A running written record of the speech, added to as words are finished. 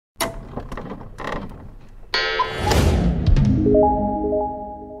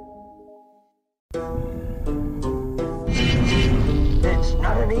It's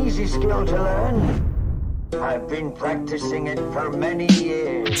not an easy skill to learn. I've been practicing it for many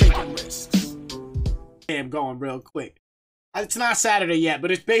years. Taking risks. I'm going real quick. It's not Saturday yet,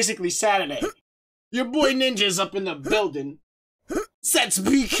 but it's basically Saturday. Your boy Ninja's up in the building. Sets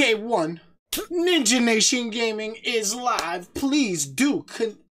BK1. Ninja Nation Gaming is live. Please do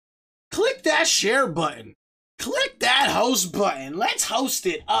click that share button. Click that host button. Let's host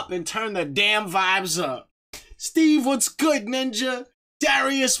it up and turn the damn vibes up. Steve, what's good, Ninja?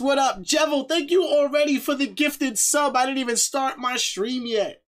 Darius, what up? Jevil, thank you already for the gifted sub. I didn't even start my stream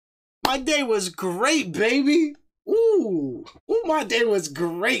yet. My day was great, baby. Ooh, my day was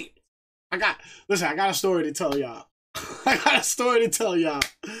great. I got a story to tell y'all. I got a story to tell y'all.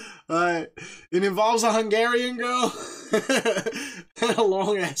 It involves a Hungarian girl and a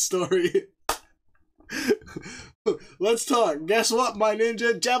long-ass story. Let's talk. Guess what, my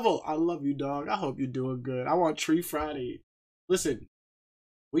ninja? Jevil, I love you, dog. I hope you're doing good. I want Tree Friday. Listen,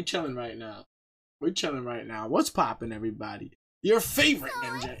 we chilling right now. We chilling right now. What's poppin', everybody? Your favorite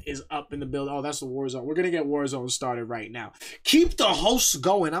ninja is up in the building. Oh, that's the Warzone. We're going to get Warzone started right now. Keep the hosts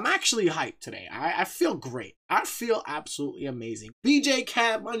going. I'm actually hyped today. I feel great. I feel absolutely amazing. BJ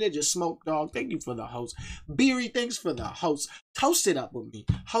Cab, my ninja Smoke Dog, thank you for the host. Beery, thanks for the host. Toast it up with me.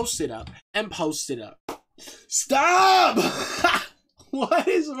 Host it up and post it up. Stop! What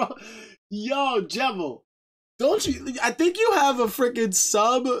is wrong? Yo, Jevil, don't you... I think you have a freaking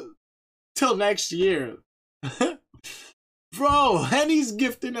sub till next year. Bro, Henny's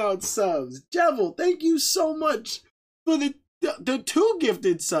gifting out subs. Jevil, thank you so much for the 2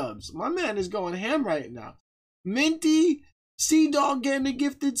 gifted subs. My man is going ham right now. Minty, Sea-Dog getting a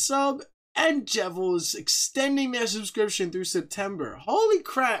gifted sub, and Jevil is extending their subscription through September. Holy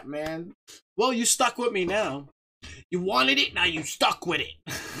crap, man. Well, you stuck with me now. You wanted it, now you stuck with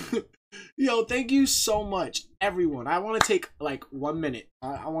it. Yo, thank you so much, everyone. I want to take like 1 minute.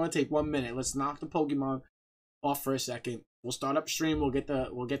 I want to take 1 minute. Let's knock the Pokemon off for a second. We'll start up stream. We'll get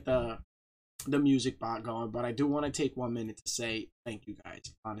the music bot going. But I do want to take 1 minute to say thank you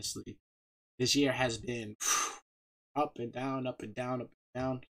guys. Honestly, this year has been up and down, up and down, up and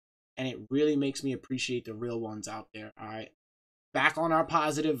down, and it really makes me appreciate the real ones out there. All right, back on our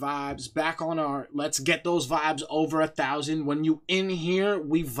positive vibes. Back on our let's get those vibes over 1,000. When you in here,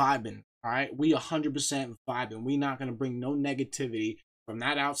 we vibing. All right, we 100% vibing. We not gonna bring no negativity from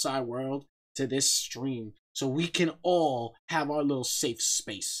that outside world to this stream, so we can all have our little safe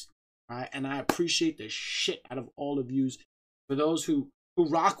space. All right, and I appreciate the shit out of all of yous. For those who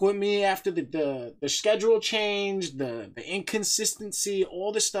rock with me after the schedule change, the inconsistency,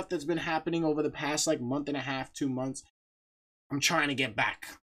 all the stuff that's been happening over the past like month and a half, 2 months. I'm trying to get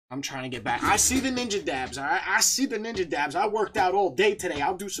back. I'm trying to get back. I see the ninja dabs, all right? I see the ninja dabs. I worked out all day today.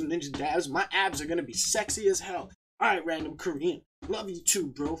 I'll do some ninja dabs. My abs are gonna be sexy as hell. All right, Random Korean. Love you too,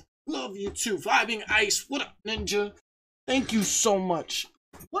 bro. Love you too. Vibing Ice. What up, Ninja? Thank you so much.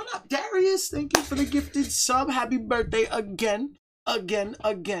 What up, Darius? Thank you for the gifted sub. Happy birthday again. Again.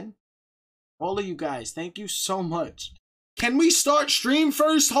 All of you guys, thank you so much. Can we start stream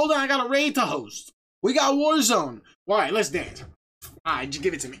first? Hold on, I got a raid to host. We got Warzone. All right, let's dance. All right, just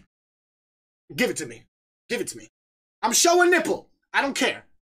give it to me. Give it to me. Give it to me. I'm showing nipple. I don't care.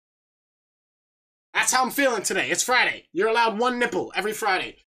 That's how I'm feeling today. It's Friday. You're allowed 1 nipple every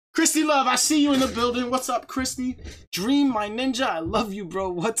Friday. Christy Love, I see you in the building. What's up, Christy? Dream, my ninja, I love you, bro.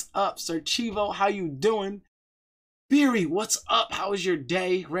 What's up, Sir Chivo? How you doing? Beery, what's up? How was your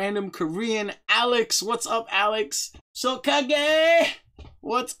day? Random Korean. Alex, what's up, Alex? Sokage,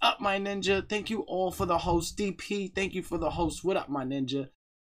 what's up, my ninja? Thank you all for the host. DP, thank you for the host. What up, my ninja?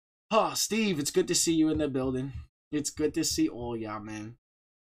 Oh, Steve, it's good to see you in the building. It's good to see all y'all, man.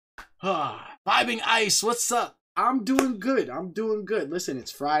 Vibing Ice, what's up? I'm doing good. I'm doing good. Listen,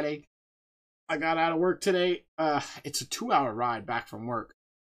 it's Friday. I got out of work today. It's a 2-hour ride back from work.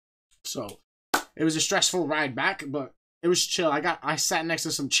 So it was a stressful ride back, but it was chill. I sat next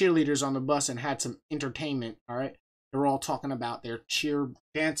to some cheerleaders on the bus and had some entertainment. All right. They were all talking about their cheer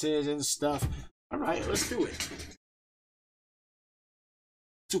dances and stuff. All right, let's do it.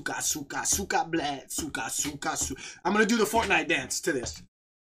 Suka, suka, suka, blad. Suka, suka, suka. I'm going to do the Fortnite dance to this.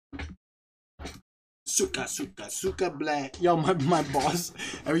 Suka, suka, suka, black. Yo, my boss,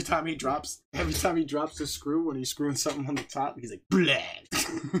 every time he drops the screw, when he's screwing something on the top, he's like, black.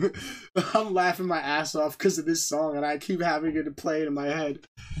 I'm laughing my ass off because of this song, and I keep having it to play it in my head.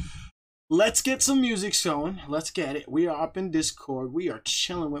 Let's get some music going. Let's get it. We are up in Discord. We are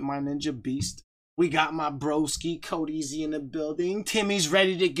chilling with my ninja beast. We got my broski, Cody's in the building. Timmy's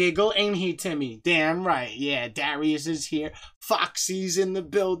ready to giggle, ain't he, Timmy? Damn right. Yeah, Darius is here. Foxy's in the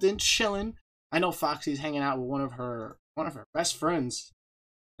building, chilling. I know Foxy's hanging out with one of her best friends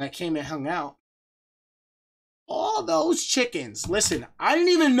that came and hung out. All those chickens. Listen, I didn't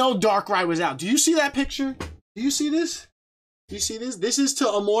even know Darkrai was out. Do you see that picture? Do you see this? Do you see this? This is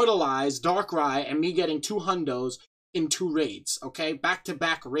to immortalize Darkrai and me getting 2 hundos in 2 raids, okay?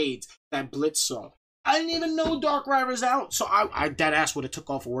 Back-to-back raids that Blitz saw. I didn't even know Darkrai was out. So I deadass would have took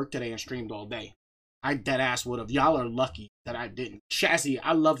off of work today and streamed all day. I deadass would have. Y'all are lucky that I didn't. Shazzy,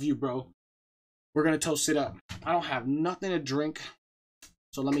 I love you, bro. We're going to toast it up. I don't have nothing to drink,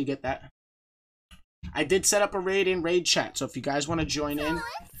 so let me get that. I did set up a raid in raid chat, so if you guys want to join in,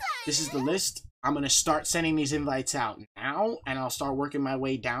 this is the list. I'm going to start sending these invites out now, and I'll start working my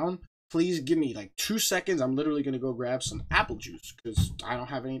way down. Please give me like 2 seconds. I'm literally going to go grab some apple juice because I don't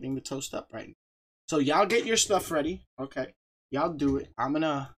have anything to toast up right now. So y'all get your stuff ready. Okay. Y'all do it. I'm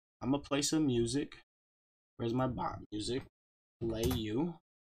gonna play some music. Where's my bot music? Play you.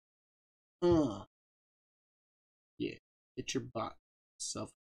 Yeah. Get your bot self.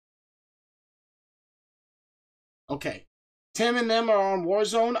 Okay. Tim and them are on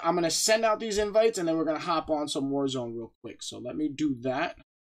Warzone. I'm going to send out these invites, and then we're going to hop on some Warzone real quick. So let me do that.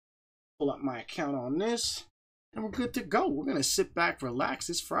 Pull up my account on this, and we're good to go. We're going to sit back, relax.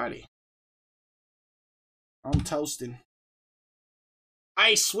 It's Friday. I'm toasting.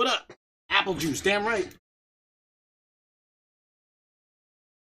 Ice, what up? Apple juice, damn right.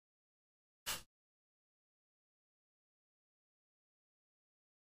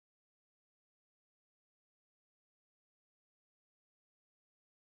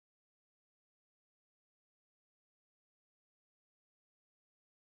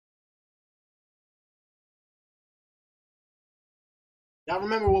 Y'all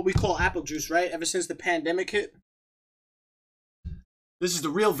remember what we call apple juice, right? Ever since the pandemic hit? This is the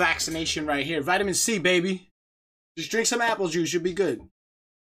real vaccination right here. Vitamin C, baby. Just drink some apple juice. You'll be good.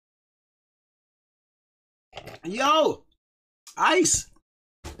 Yo! Ice!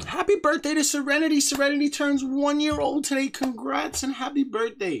 Happy birthday to Serenity. Serenity turns 1 year old today. Congrats and happy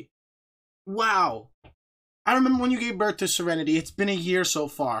birthday. Wow. I remember when you gave birth to Serenity. It's been a year so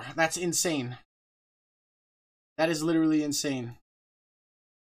far. That's insane. That is literally insane.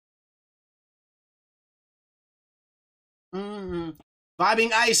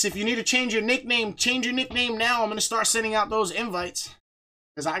 Vibing Ice, if you need to change your nickname now. I'm going to start sending out those invites.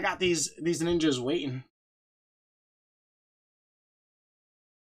 Because I got these ninjas waiting.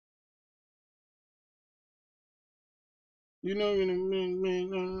 You know,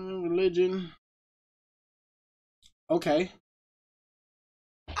 religion. Okay.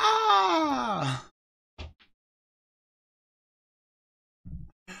 Ah!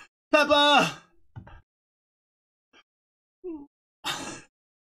 Peppa!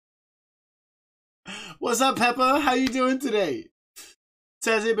 What's up, Peppa? How you doing today?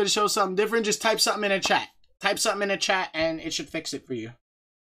 Says it, but it shows something different. Just type something in a chat. Type something in a chat, and it should fix it for you.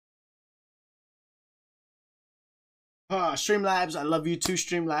 Streamlabs, I love you too,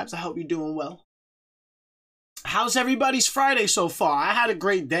 Streamlabs. I hope you're doing well. How's everybody's Friday so far? I had a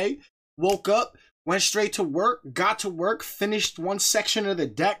great day. Woke up, went straight to work, got to work, finished one section of the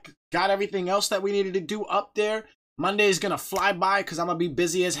deck, got everything else that we needed to do up there. Monday is gonna fly by because I'm gonna be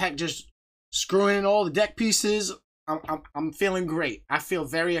busy as heck just screwing in all the deck pieces. I'm feeling great. I feel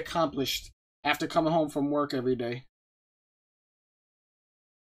very accomplished after coming home from work every day.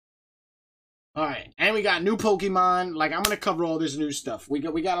 Alright, and we got new Pokemon. Like, I'm gonna cover all this new stuff. We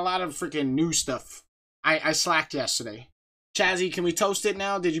got a lot of freaking new stuff. I slacked yesterday. Chazzy, can we toast it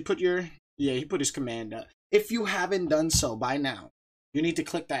now? Did you put your... Yeah, he put his command up. If you haven't done so by now, you need to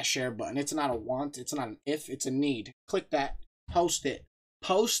click that share button. It's not a want, it's not an if, it's a need. Click that, post it.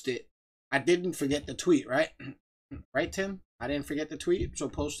 Post it. I didn't forget the tweet, right? Right, Tim? I didn't forget the tweet, so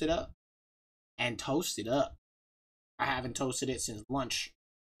post it up. And toast it up. I haven't toasted it since lunch.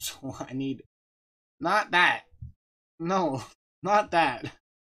 So I need... Not that. No, not that.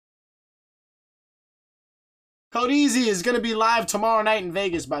 Cody's is going to be live tomorrow night in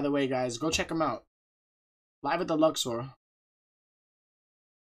Vegas, by the way, guys. Go check him out. Live at the Luxor.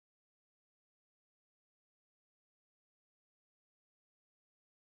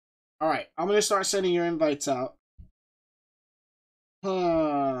 Alright, I'm going to start sending your invites out.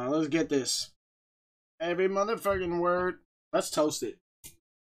 Let's get this. Every motherfucking word. Let's toast it.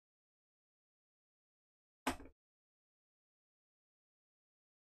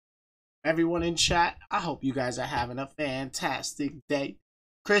 Everyone in chat, I hope you guys are having a fantastic day.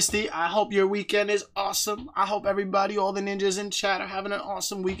 Christy, I hope your weekend is awesome. I hope everybody, all the ninjas in chat, are having an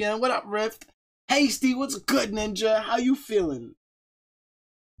awesome weekend. What up, Rift? Hasty, what's good, Ninja? How you feeling?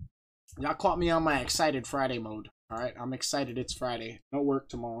 Y'all caught me on my excited Friday mode. Alright, I'm excited it's Friday. No work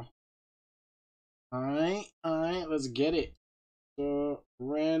tomorrow. Alright, let's get it.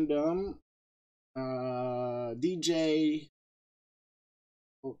 Random. DJ.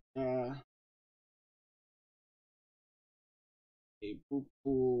 A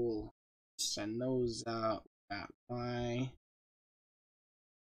boop. Send those out. Got my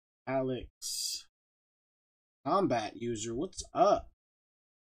Alex. Combat user, what's up?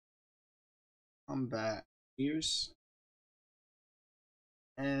 Combat Fierce.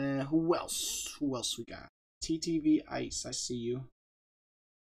 And who else? Who else we got? TTV Ice, I see you.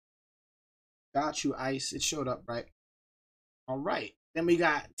 Got you, Ice. It showed up, right? Alright. Then we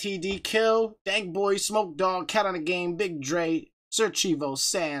got TD Kill, Dank Boy, Smoke Dog, Cat on the Game, Big Dre, Sir Chivo,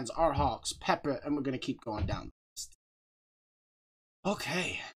 Sands, R Hawks, Pepper, and we're gonna keep going down the list.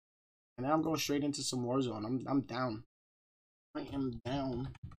 Okay. And now I'm going straight into some Warzone. I'm down. I am down.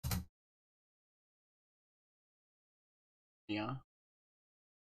 Yeah.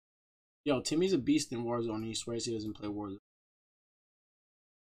 Yo, Timmy's a beast in Warzone and he swears he doesn't play Warzone.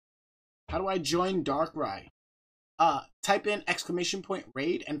 How do I join Darkrai? Type in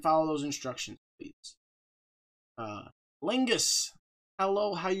 !raid and follow those instructions, please. Lingus.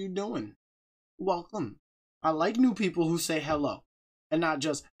 Hello, how you doing? Welcome. I like new people who say hello. And not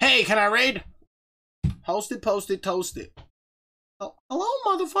just, hey, can I raid? Post it, toast it. Oh, hello,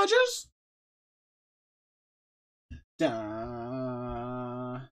 motherfuckers.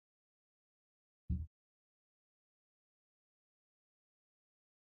 Duh.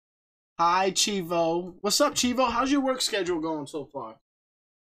 Hi, Chivo. What's up, Chivo? How's your work schedule going so far?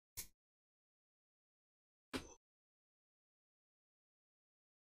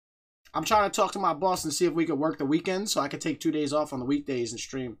 I'm trying to talk to my boss and see if we could work the weekend so I could take 2 days off on the weekdays and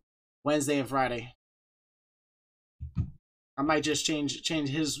stream Wednesday and Friday. I might just change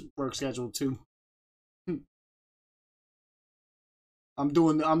his work schedule too. I'm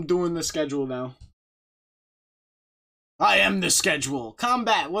doing the schedule now. I am the schedule.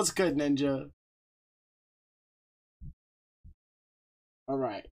 Combat, what's good, Ninja?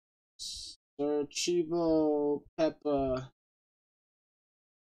 Alright. Sir Chivo, Peppa.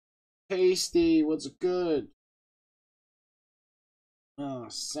 Pasty, what's good?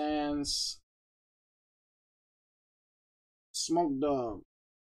 Sans. Smoke Dog.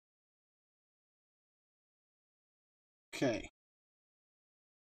 Okay.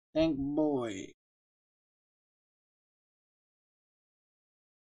 Thank boy.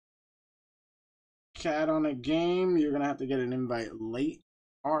 Cat on a game, you're gonna have to get an invite late.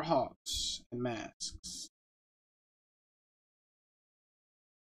 R Hawks and Masks.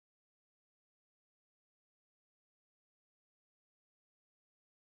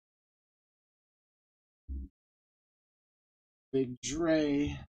 Big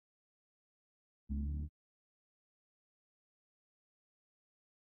Dre.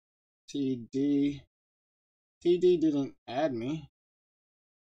 TD. TD didn't add me.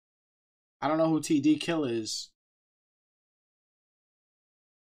 I don't know who TD Kill is.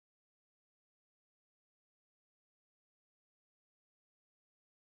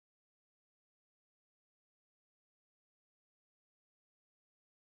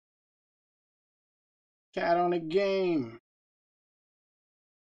 Cat on a game.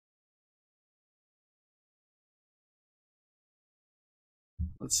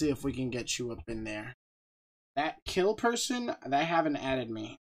 Let's see if we can get you up in there. That kill person, they haven't added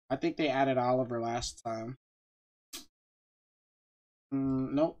me. I think they added Oliver last time.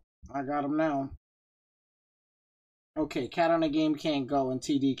 Nope. I got him now. Okay, Cat on a game can't go and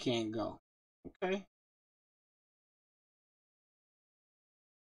TD can't go. Okay.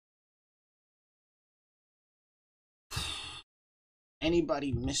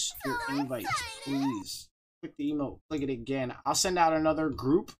 Anybody missed your invites, please. Click the emote. Click it again. I'll send out another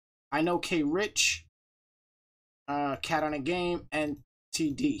group. I know K Rich, Cat on a Game, and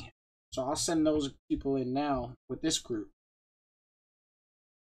TD. So I'll send those people in now with this group.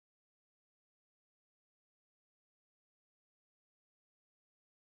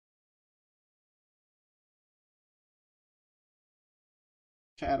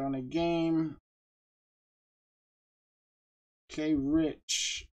 Cat on a Game. K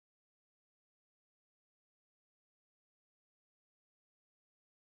Rich.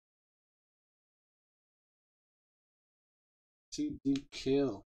 TD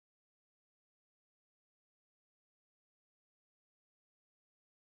Kill.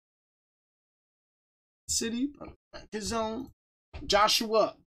 City, his own.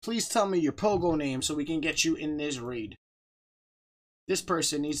 Joshua, please tell me your pogo name so we can get you in this raid. This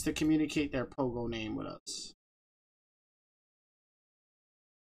person needs to communicate their Pogo name with us.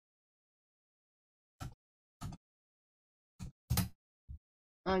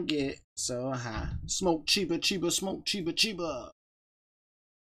 I get so high. Smoke cheaper, cheaper, smoke cheaper, cheaper.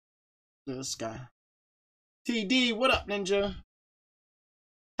 This guy. TD, what up, ninja?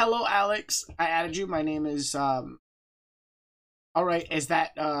 Hello, Alex. I added you. My name is, alright, is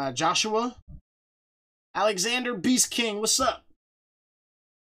that, Joshua? Alexander Beast King, what's up?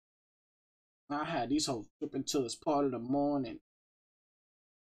 I had these hoes tripping till it's part of the morning.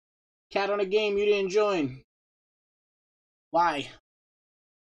 Cat on the game, you didn't join. Why?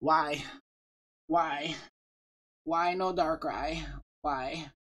 Why? Why? Why no Darkrai?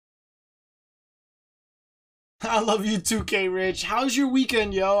 Why? I love you too, K Rich. How's your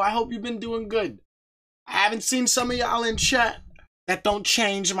weekend, yo? I hope you've been doing good. I haven't seen some of y'all in chat. That don't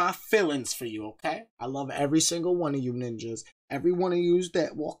change my feelings for you, okay? I love every single one of you ninjas. Every one of you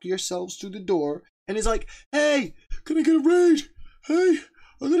that walk yourselves to the door and is like, hey, can I get a raid? Hey,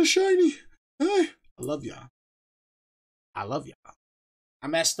 I got a shiny. Hey. I love y'all. I love y'all. I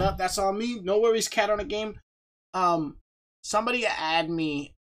messed up. That's all me. No worries, Cat on the game. Somebody add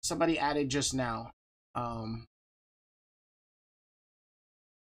me. Somebody added just now.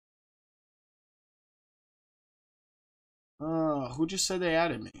 Who just said they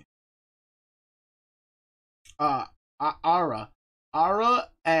added me? Ara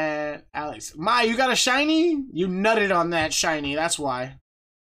and Alex. My, you got a shiny? You nutted on that shiny. That's why.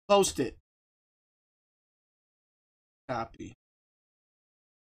 Post it. Copy.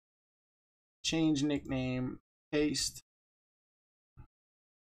 Change nickname. Paste.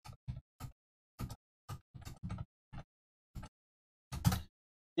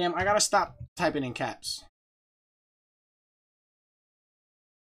 Damn, I gotta stop typing in caps.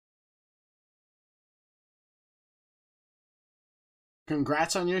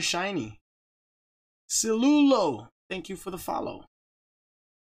 Congrats on your shiny. Silulo, thank you for the follow.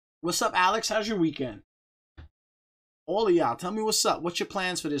 What's up, Alex? How's your weekend? All of y'all, tell me what's up. What's your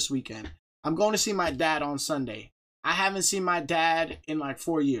plans for this weekend? I'm going to see my dad on Sunday. I haven't seen my dad in like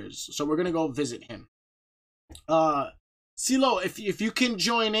 4 years, so we're gonna go visit him. Silo, if you can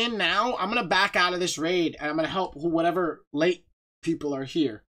join in now, I'm gonna back out of this raid and I'm gonna help whatever late people are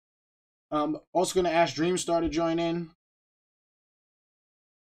here. Also gonna ask Dreamstar to join in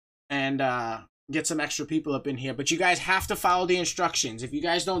and get some extra people up in here. But you guys have to follow the instructions. If you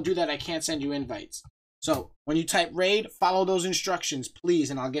guys don't do that, I can't send you invites. So when you type raid, follow those instructions, please,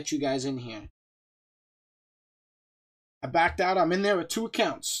 and I'll get you guys in here. I backed out. I'm in there with 2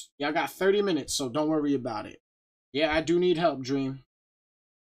 accounts. Y'all got 30 minutes, so don't worry about it. Yeah, I do need help, Dream.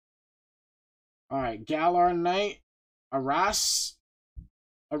 Alright, Galar Knight. Aras,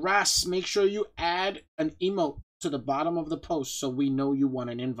 make sure you add an emote to the bottom of the post so we know you want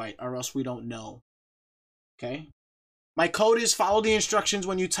an invite, or else we don't know. Okay? My code is follow the instructions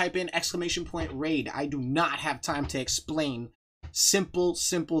when you type in !raid. I do not have time to explain simple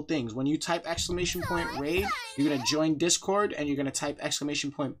things. When you type !raid, you're going to join Discord and you're going to type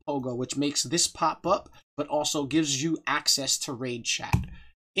 !pogo, which makes this pop up, but also gives you access to raid chat.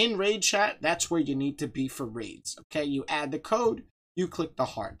 In raid chat, that's where you need to be for raids. Okay, you add the code, you click the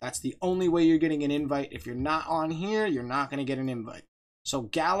heart. That's the only way you're getting an invite. If you're not on here, you're not going to get an invite. So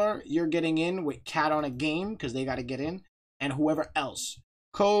Galar, you're getting in with Cat on a Game because they got to get in, and whoever else.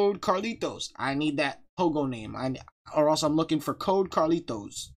 Code Carlitos. I need that Pogo name. Or else I'm looking for Code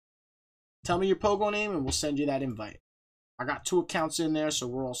Carlitos. Tell me your Pogo name and we'll send you that invite. I got 2 accounts in there, so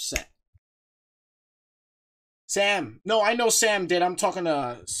we're all set. Sam. No, I know Sam did. I'm talking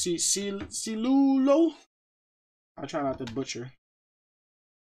to Silulo. I'll try not to butcher.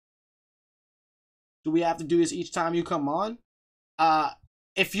 Do we have to do this each time you come on?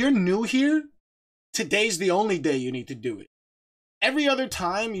 If you're new here, today's the only day you need to do it. Every other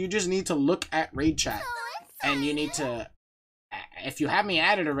time, you just need to look at raid chat. And you need to, if you have me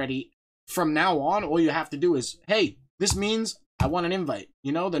added already, from now on, all you have to do is, hey, this means I want an invite.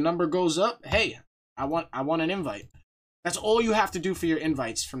 You know, the number goes up. Hey, I want an invite. That's all you have to do for your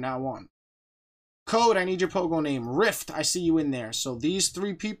invites from now on. Code, I need your Pogo name. Rift, I see you in there. So these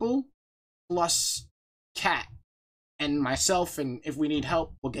 3 people, plus Cat, and myself, and if we need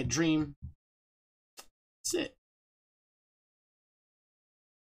help, we'll get Dream. That's it.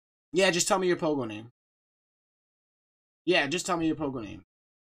 Yeah, just tell me your Pogo name. Yeah, just tell me your Pogo name.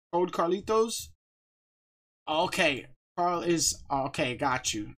 Code Carlitos? Okay, Carl is... Okay,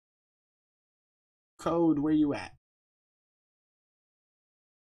 got you. Code, where you at?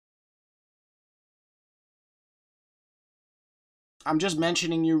 I'm just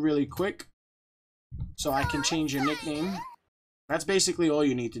mentioning you really quick so I can change your nickname. That's basically all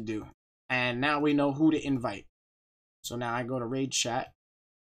you need to do. And now we know who to invite. So now I go to raid chat.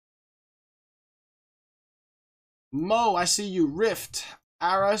 Mo, I see you. Rift,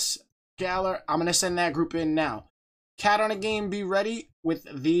 Aras, Galler. I'm going to send that group in now. Cat on a game, be ready with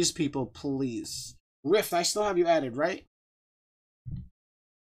these people, please. Rift, I still have you added, right?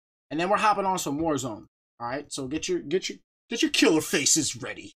 And then we're hopping on some Warzone. All right, so get your killer faces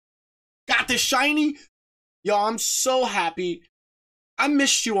ready. Got the shiny. Yo, I'm so happy. I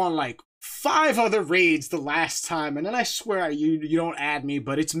missed you on like 5 other raids the last time, and then I swear you don't add me,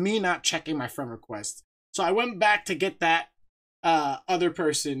 but it's me not checking my friend requests. So I went back to get that other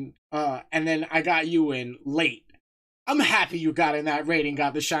person, and then I got you in late. I'm happy you got in that raid and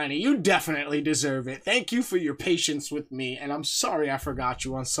got the shiny. You definitely deserve it. Thank you for your patience with me, and I'm sorry I forgot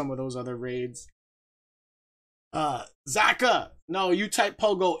you on some of those other raids. Zaka, no, you type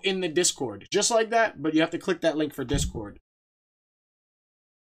Pogo in the Discord. Just like that, but you have to click that link for Discord.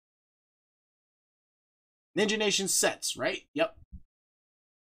 Ninja Nation sets, right? Yep.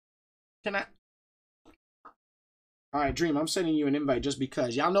 Can I? Alright, Dream, I'm sending you an invite just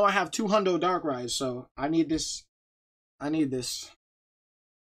because. Y'all know I have 2 hundo Darkrai, so I need this. I need this.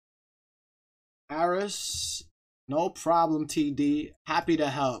 Aris, no problem, TD. Happy to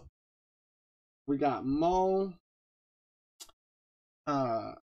help. We got Mo.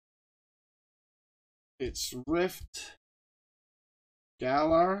 It's Rift.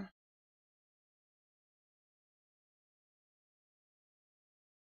 Galar.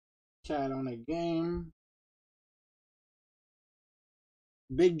 Cat on a game.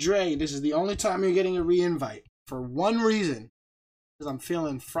 Big Dre, this is the only time you're getting a re-invite. For one reason. Because I'm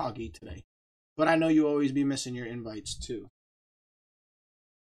feeling froggy today. But I know you always be missing your invites too.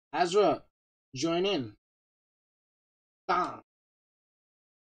 Azra, join in. Bam.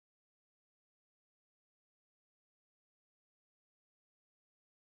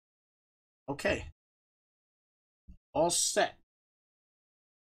 Okay. All set.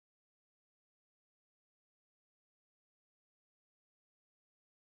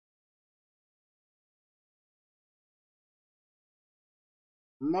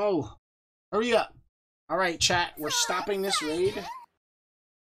 Mo, hurry up. All right, chat. We're stopping this raid.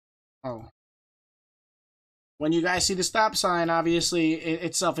 Oh. When you guys see the stop sign, obviously,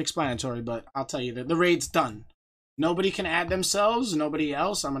 it's self-explanatory, but I'll tell you that the raid's done. Nobody can add themselves, nobody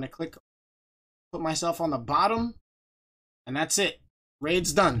else. I'm going to put myself on the bottom, and that's it.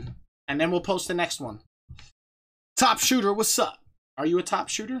 Raid's done. And then we'll post the next one. Top shooter, what's up? Are you a top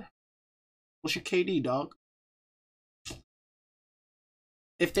shooter? What's your KD, dog?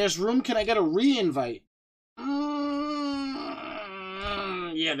 If there's room, can I get a re-invite?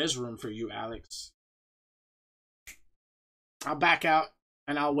 Yeah, there's room for you, Alex. I'll back out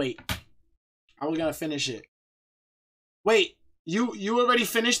and I'll wait. How are we gonna finish it? Wait, you already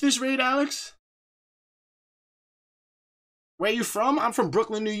finished this raid, Alex? Where you from? I'm from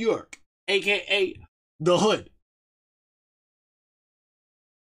Brooklyn, New York, aka the Hood.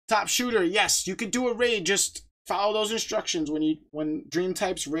 Top shooter, yes, you could do a raid. Just follow those instructions when Dream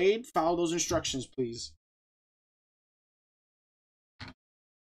types raid. Follow those instructions, please.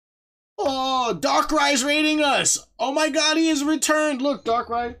 Oh, Darkrai is raiding us. Oh my god, he has returned. Look,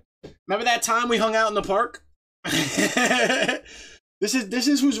 Darkrai. Remember that time we hung out in the park? This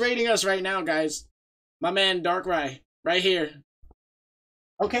is who's raiding us right now, guys. My man Darkrai, right here.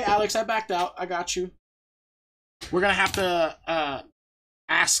 Okay, Alex, I backed out. I got you. We're gonna have to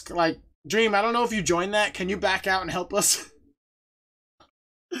ask, like, Dream, I don't know if you joined that. Can you back out and help us?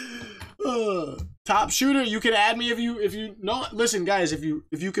 Top shooter, you can add me if you no, listen guys, if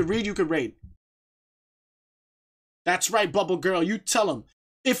you could read, you could raid. That's right, Bubble Girl, you tell them.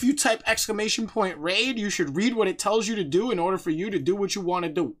 If you type !raid, you should read what it tells you to do in order for you to do what you want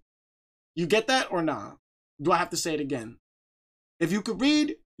to do. You get that or nah? Do I have to say it again? If you could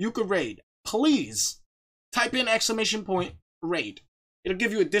read, you could raid. Please type in !raid. It'll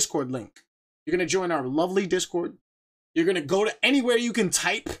give you a Discord link. You're gonna join our lovely Discord. You're gonna go to anywhere you can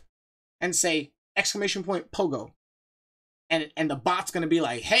type and say !Pogo. And the bot's gonna be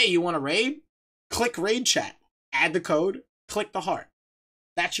like, hey, you wanna raid? Click raid chat. Add the code, click the heart.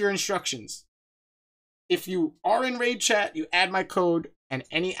 That's your instructions. If you are in raid chat, you add my code and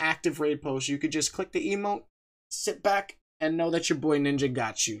any active raid post, you could just click the emote, sit back, and know that your boy Ninja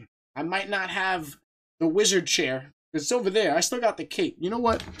got you. I might not have the wizard chair, because it's over there. I still got the cape. You know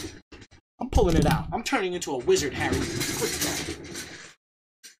what? I'm pulling it out. I'm turning into a wizard, Harry.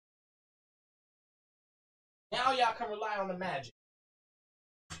 Now y'all can rely on the magic.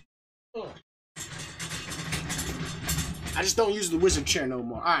 I I just don't use the wizard chair no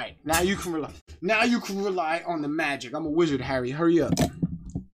more. All right, now you can rely. Now you can rely on the magic. I'm a wizard, Harry. Hurry up.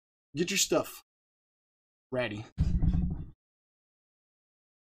 Get your stuff ready.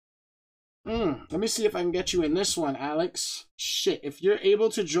 Let me see if I can get you in this one, Alex. Shit, if you're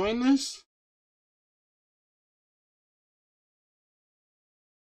able to join this.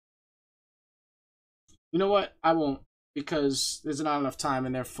 You know what? I won't, because there's not enough time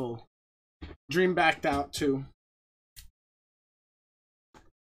and they're full. Dream backed out too.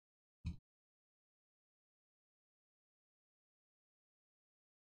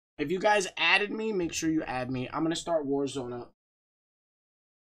 If you guys added me, make sure you add me. I'm gonna start Warzone up.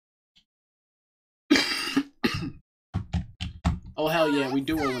 Oh hell yeah, we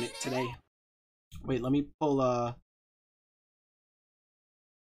do own it today. Wait, let me pull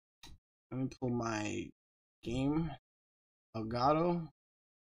my game. Elgato.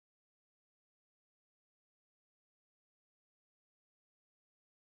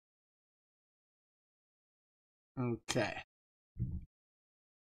 Okay.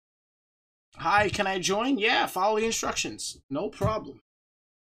 Hi, can I join? Yeah, follow the instructions. No problem.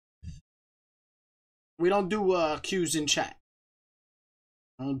 We don't do cues in chat.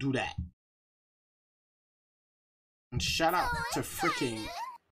 I don't do that. And shout out to freaking...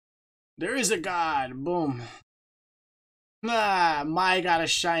 There is a god. Boom. Nah, Mai got a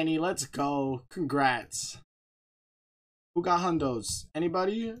shiny. Let's go. Congrats. Who got hundos?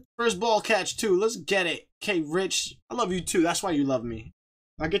 Anybody? First ball catch too. Let's get it. Okay, Rich. I love you too. That's why you love me.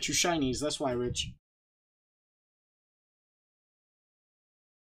 I get you shinies. That's why, Rich.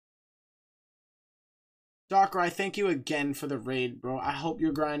 Darkrai, thank you again for the raid, bro. I hope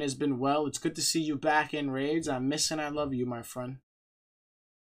your grind has been well. It's good to see you back in raids. I miss and I love you, my friend.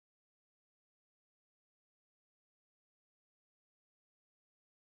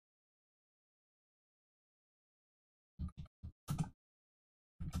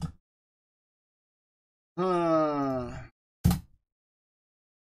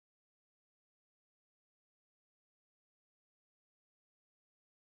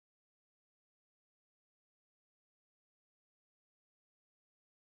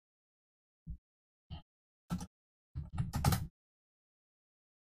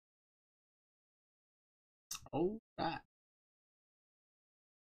 Oh, that.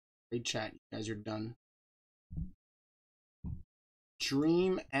 Great chat. You guys are done.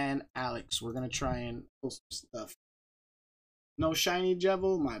 Dream and Alex. We're going to try and pull some stuff. No shiny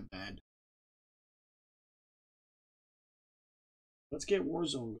Jevil? My bad. Let's get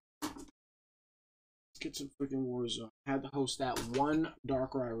Warzone. Let's get some freaking Warzone. I had to host that one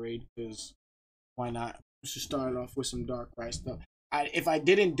Darkrai raid because why not? We should start off with some Darkrai stuff. If I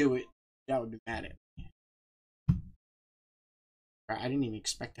didn't do it, that would be mad at me. I didn't even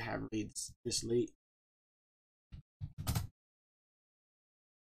expect to have raids this late.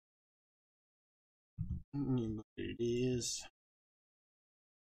 Look what it is.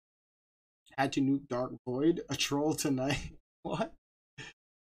 Had to nuke Dark Void. A troll tonight. What?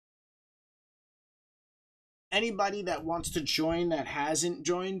 Anybody that wants to join that hasn't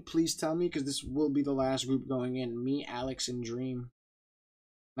joined, please tell me, because this will be the last group going in. Me, Alex, and Dream.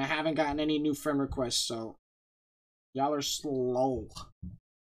 And I haven't gotten any new friend requests, so y'all are slow.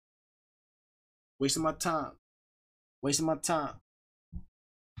 Wasting my time. Wasting my time.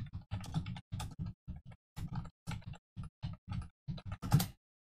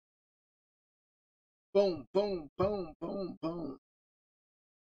 Boom, boom, boom, boom, boom.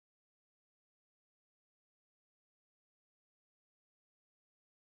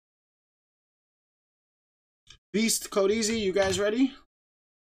 Beast, Code Easy, you guys ready?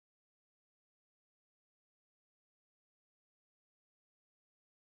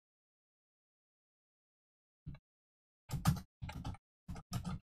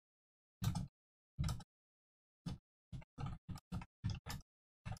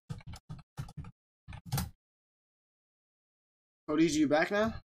 Code Easy, you back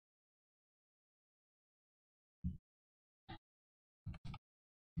now?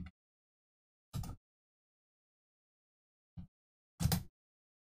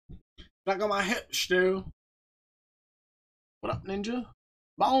 Back on my hip, Stu. What up, Ninja?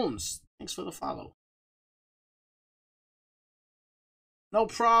 Bones, thanks for the follow. No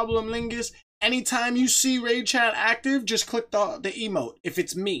problem, Lingus. Anytime you see Raid Chat active, just click the emote. If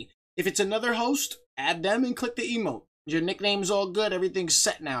it's me. If it's another host, add them and click the emote. Your nickname's all good. Everything's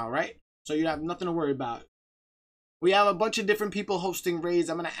set now, right? So you have nothing to worry about. We have a bunch of different people hosting raids.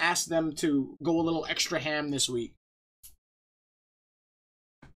 I'm going to ask them to go a little extra ham this week.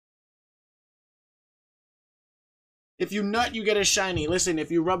 If you nut, you get a shiny. Listen,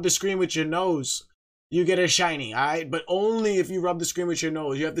 if you rub the screen with your nose, you get a shiny, alright? But only if you rub the screen with your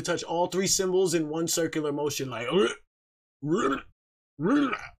nose. You have to touch all 3 symbols in one circular motion, like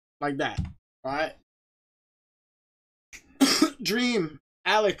that, alright? Dream,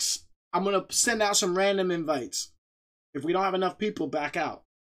 Alex, I'm gonna send out some random invites. If we don't have enough people, back out.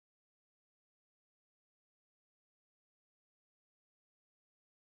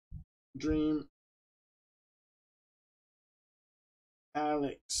 Dream,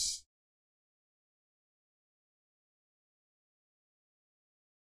 Alex.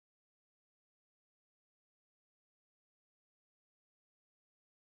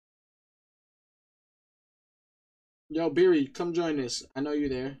 Yo, Beery, come join us. I know you're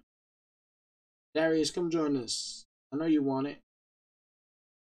there. Darius, come join us. I know you want it.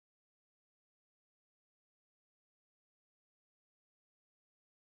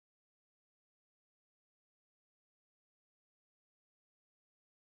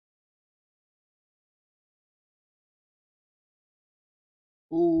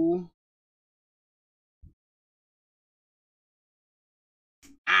 Ooh.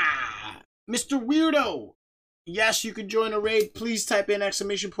 Ah, Mr. Weirdo. Yes, you can join a raid. Please type in !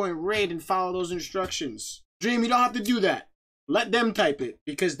 raid and follow those instructions. Dream, you don't have to do that. Let them type it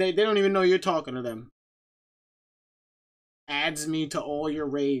because they don't even know you're talking to them. Adds me to all your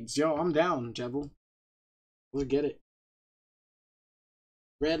raids. Yo, I'm down, Jebel. Let's get it.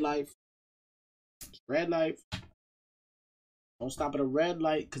 Red light. Red light. Don't stop at a red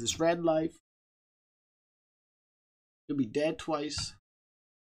light because it's red light. You'll be dead twice.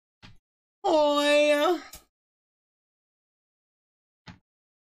 Oh, yeah.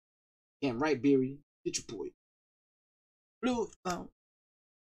 Damn right, Beery. Get your boy. Blue. Oh.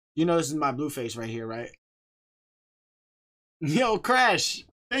 You know this is my blue face right here, right? Yo, Crash.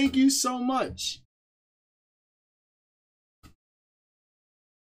 Thank you so much.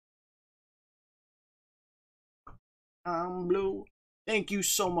 I'm blue. Thank you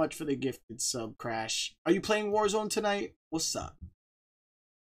so much for the gifted sub, Crash. Are you playing Warzone tonight? What's up?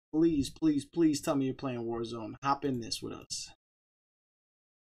 Please, please, please tell me you're playing Warzone. Hop in this with us.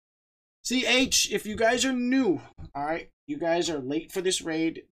 CH, if you guys are new, alright, you guys are late for this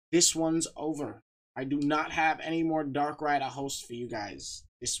raid. This one's over. I do not have any more Darkrai to host for you guys.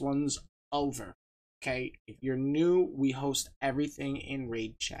 This one's over. Okay? If you're new, we host everything in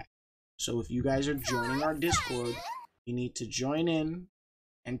raid chat. So if you guys are joining our Discord, you need to join in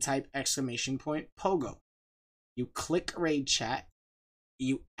and type !Pogo. You click raid chat,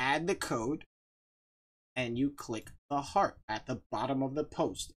 you add the code, and you click the heart at the bottom of the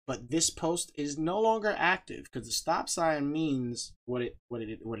post. But this post is no longer active because the stop sign means what it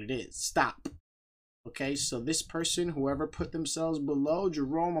is. Stop. Okay, so this person, whoever put themselves below,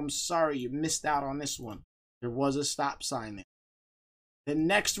 Jerome, I'm sorry you missed out on this one. There was a stop sign there. The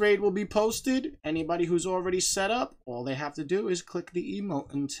next raid will be posted. Anybody who's already set up, all they have to do is click the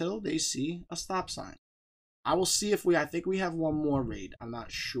emote until they see a stop sign. I will see if I think we have one more raid. I'm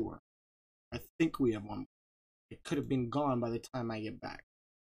not sure. I think we have one. It could have been gone by the time I get back.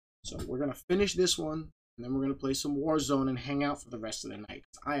 So we're going to finish this one, and then we're going to play some Warzone and hang out for the rest of the night.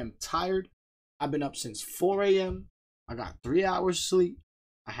 I am tired. I've been up since 4 a.m. I got 3 hours sleep.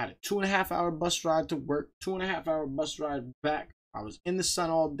 I had a 2.5-hour bus ride to work, 2.5-hour bus ride back. I was in the sun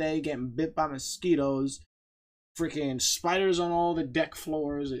all day getting bit by mosquitoes, freaking spiders on all the deck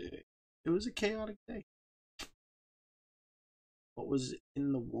floors. It was a chaotic day. What was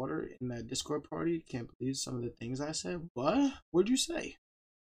in the water in that Discord party? Can't believe some of the things I said. What? What'd you say?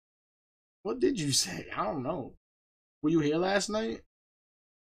 What did you say? I don't know. Were you here last night?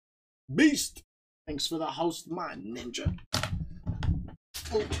 Beast! Thanks for the host, my ninja.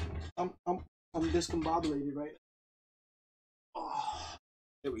 Oh, I'm discombobulated, right? Oh,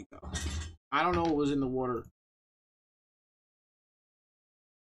 there we go. I don't know what was in the water.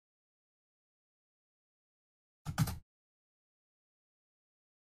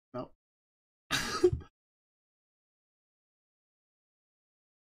 No.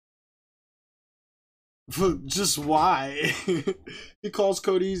 Just why? He calls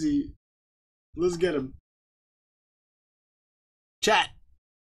code easy. Let's get him. Chat.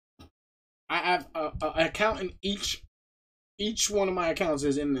 I have an account in each one of my accounts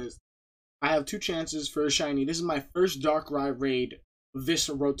is in this. I have 2 chances for a shiny. This is my first Darkrai raid this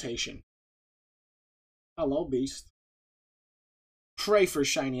rotation. Hello, Beast. Pray for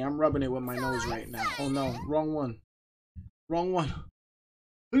shiny. I'm rubbing it with my nose right now. Oh no, wrong one. Wrong one.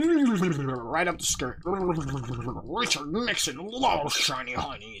 Right up the skirt. Richard Nixon loves shiny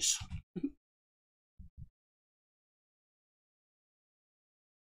honeys.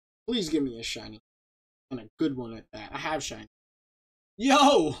 Please give me a shiny. And a good one at that. I have shiny.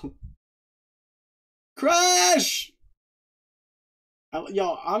 Yo! Crash!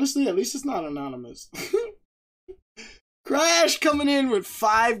 Yo, honestly, at least it's not anonymous. Crash coming in with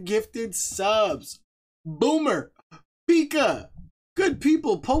 5 gifted subs. Boomer, Pika, Good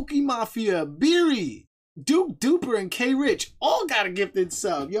People, Poke Mafia, Beery, Duke Duper, and K Rich all got a gifted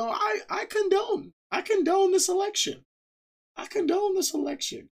sub. Yo, I condone. I condone the selection. I condone the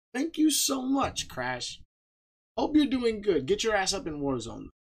selection. Thank you so much, Crash. Hope you're doing good. Get your ass up in Warzone.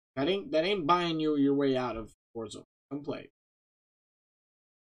 That ain't buying you your way out of Warzone. Come play.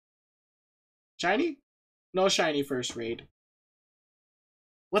 Shiny? No shiny first raid.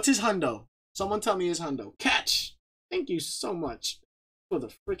 What's his hundo? Someone tell me his hundo. Catch! Thank you so much for the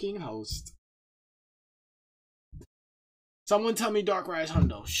freaking host. Someone tell me Darkrai's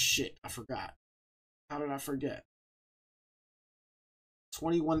hundo. Shit, I forgot. How did I forget?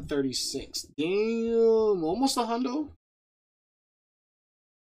 2136. Damn, almost a hundo.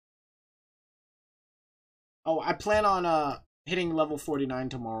 Oh, I plan on hitting level 49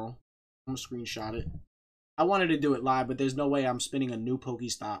 tomorrow. I'm gonna screenshot it. I wanted to do it live, but there's no way I'm spinning a new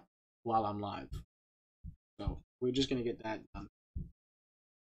Pokestop while I'm live. So we're just gonna get that done.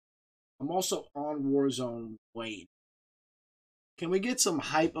 I'm also on Warzone. Wait. Can we get some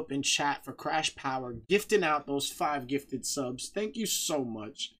hype up in chat for Crash Power gifting out those 5 gifted subs? Thank you so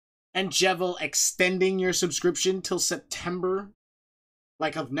much. And Jevel extending your subscription till September,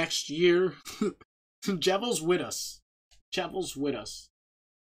 like of next year. Jevel's with us. Jevel's with us.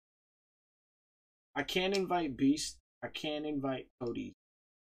 I can't invite Beast. I can't invite Cody.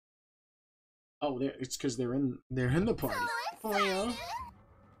 Oh, it's because they're in the party. Oh yeah.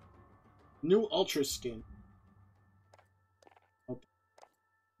 New Ultra skin.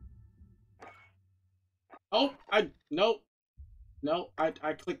 Oh, nope. No,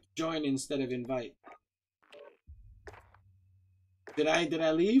 I clicked join instead of invite. Did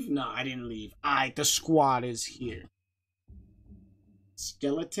I leave? No, I didn't leave. The squad is here.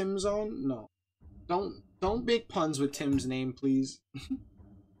 Skeleton's on? No. Don't make puns with Tim's name, please.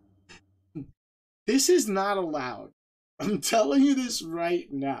 This is not allowed. I'm telling you this right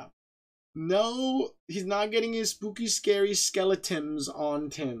now. No, he's not getting his spooky, scary skeletons on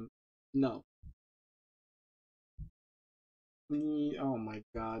Tim. No. Oh my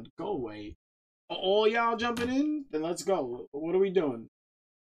god. Go away. All y'all jumping in? Then let's go. What are we doing?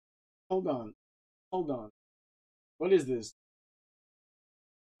 Hold on. Hold on. What is this?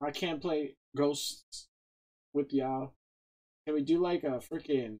 I can't play Ghosts with y'all. Can we do like a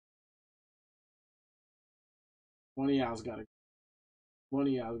freaking... One of y'all's gotta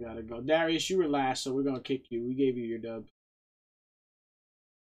go. Darius, you were last, so we're gonna kick you. We gave you your dub.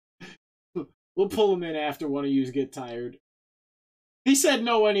 We'll pull him in after one of yous get tired. He said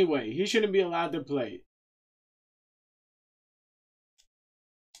no anyway. He shouldn't be allowed to play.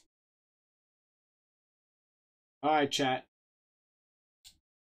 Alright, chat.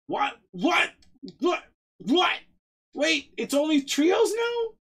 What? Wait, it's only trios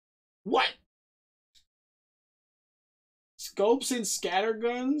now? What? Scopes and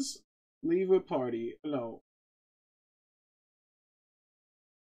scatterguns? Leave with party. No.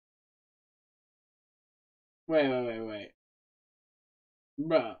 Wait.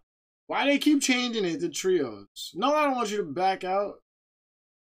 Bruh. Why they keep changing it to trios? No, I don't want you to back out.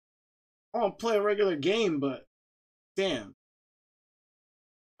 I want to play a regular game, but... Damn.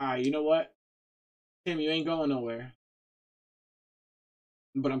 Alright, you know what? Tim, you ain't going nowhere.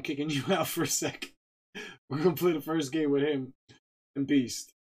 But I'm kicking you out for a sec. We're gonna play the first game with him and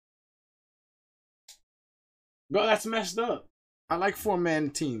Beast. Bro, that's messed up. I like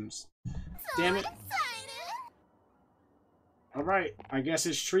 4-man teams. Damn it. Alright, I guess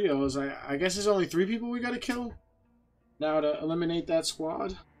it's trios. I guess there's only 3 people we gotta kill. Now to eliminate that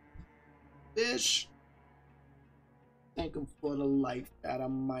squad. Ish. Thank him for the life that I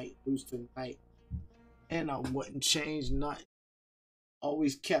might lose tonight. And I wouldn't change nothing.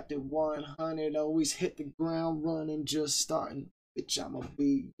 Always kept it 100. Always hit the ground running, just starting. Bitch, I'ma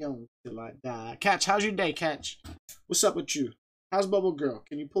be young till I die. Catch, how's your day, Catch? What's up with you? How's Bubble Girl?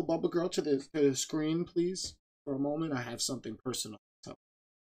 Can you pull Bubble Girl to the screen, please? For a moment, I have something personal to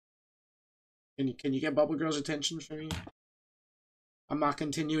tell. Can you get Bubble Girl's attention for me? I'm not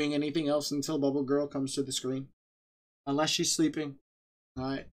continuing anything else until Bubble Girl comes to the screen. Unless she's sleeping.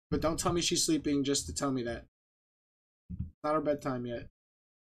 Alright. But don't tell me she's sleeping just to tell me that. Not her bedtime yet.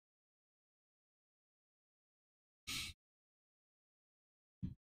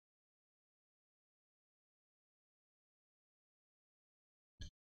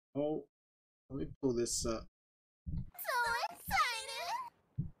 Oh, let me pull this up. So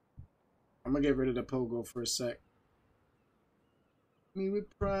excited! I'm gonna get rid of the pogo for a sec. Me with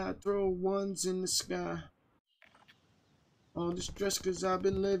pride, throw ones in the sky. All this stress cause I've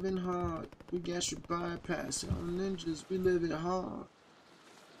been living hard. We got your bypass on ninjas, we live it hard.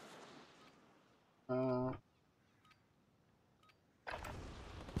 Grab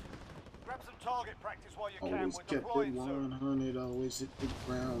some target practice while you can. Always We're kept it deploying soon. 100, always hit the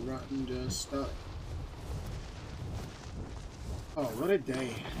ground, rotten just stuck. Oh, what a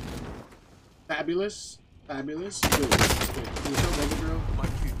day. Fabulous. Fabulous. Good. Good. Can you tell baby girl?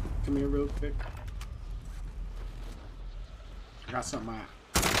 Come here real quick. I got something I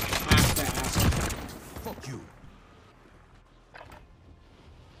have to ask. Fuck you.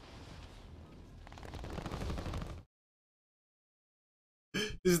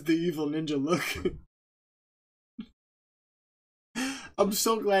 This is the evil ninja look. I'm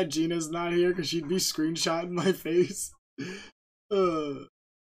so glad Gina's not here because she'd be screenshotting my face.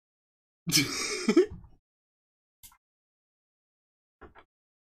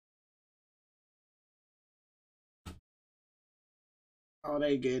 Oh,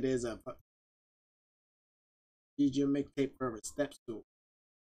 they get is a DJ mixtape for a step stool.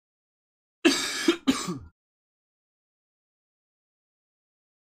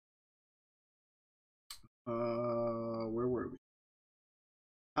 Where were we?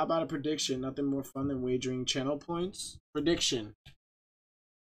 How about a prediction? Nothing more fun than wagering channel points. Prediction.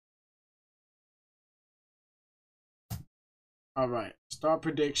 All right, start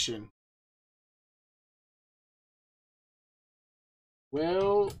prediction.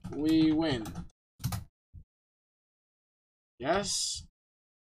 Will we win? Yes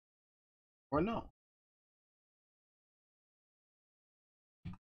or no?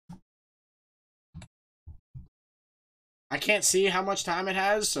 I can't see how much time it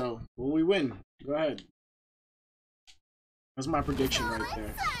has, so will we win? Go ahead. That's my prediction right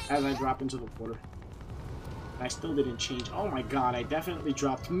there. As I drop into the water. I still didn't change. Oh my god, I definitely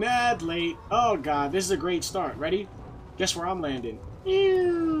dropped mad late. Oh god, this is a great start. Ready? Guess where I'm landing.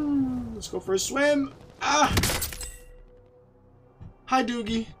 Let's go for a swim. Ah! Hi,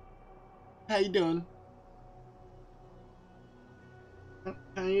 Doogie. How you doing?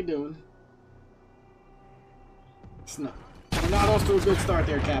 How you doing? It's not. We're not off to a good start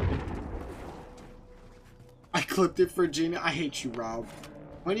there, Captain. I clipped it for Gina. I hate you, Rob.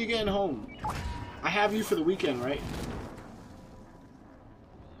 When are you getting home? I have you for the weekend, right?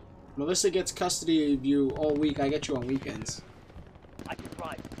 Melissa gets custody of you all week. I get you on weekends. I can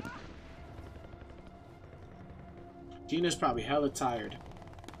ride. Gina's probably hella tired.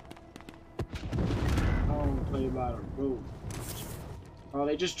 I don't play by the road. Oh,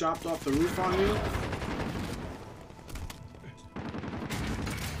 they just dropped off the roof on you?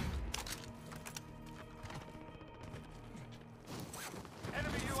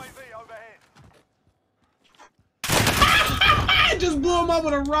 Enemy UAV overhead. I just blew him up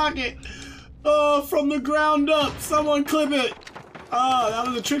with a rocket. Oh, from the ground up. Someone clip it. Oh, that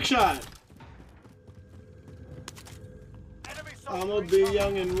was a trick shot. I'm gonna be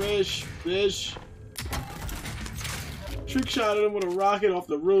young and rich, bitch. Trick shotted him with a rocket off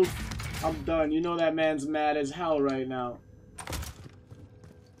the roof. I'm done. You know that man's mad as hell right now.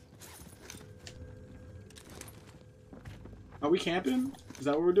 Are we camping? Is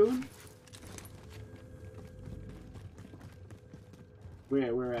that what we're doing?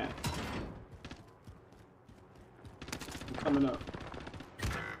 Where we're at? I'm coming up.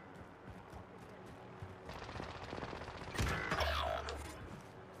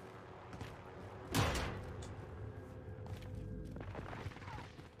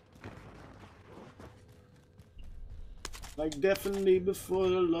 Like definitely before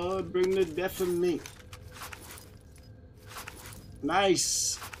the Lord, bring the death of me.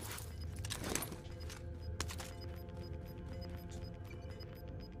 Nice.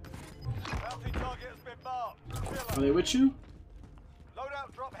 Bounty target has been marked. Are they with you?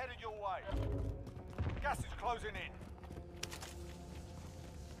 Loadout drop headed your way. Gas is closing in.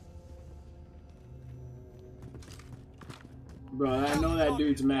 Bro, I know that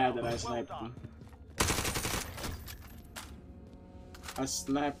dude's mad that I sniped him. I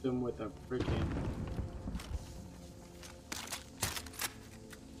sniped him with a freaking...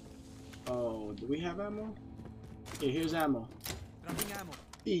 Oh, do we have ammo? Okay, here's ammo.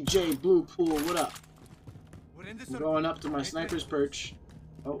 DJ Blue Pool, what up? I'm going up to my sniper's perch.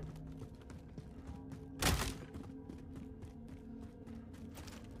 Oh.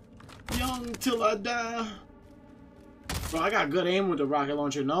 Young till I die. Bro, I got good aim with the rocket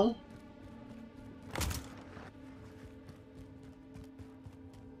launcher, no?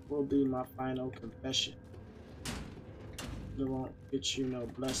 Will be my final confession. It won't get you no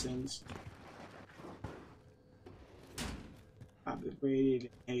blessings. I've been rated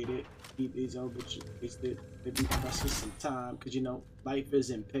and hated. Keep these over wasted. Maybe pressing some time, cause you know life is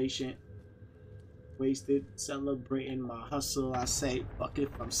impatient. Wasted celebrating my hustle. I say fuck if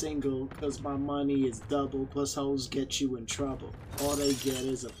I'm single, cause my money is double. Plus hoes get you in trouble. All they get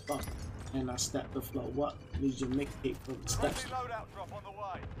is a fuck. And I step the flow up. Need your mixtape for the steps. Loadout drop on the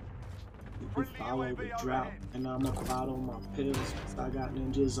way. You follow the drought, and I'ma bottle my pills. Cause I got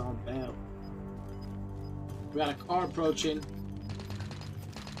ninjas on bail. We got a car approaching.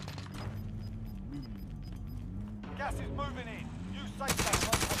 Gas is moving in. You safe that.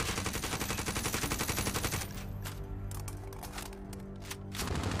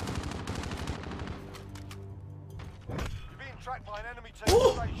 You're being tracked by an enemy team.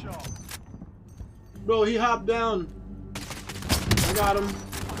 Ooh. Stay sharp. Bro, he hopped down. I got him.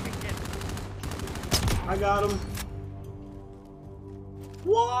 I got him.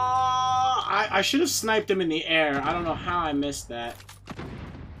 Whoa! I should have sniped him in the air. I don't know how I missed that.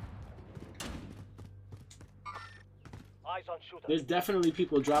 Eyes on shooter. There's definitely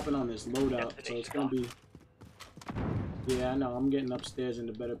people dropping on this loadout, so it's gonna be... Yeah, I know. I'm getting upstairs in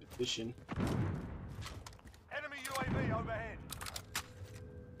a better position. Enemy UAV overhead.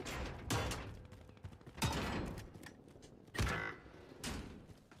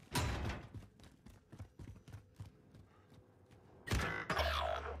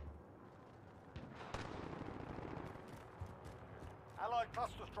 Allied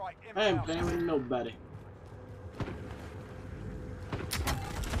cluster strike I ain't inbound. playing with nobody.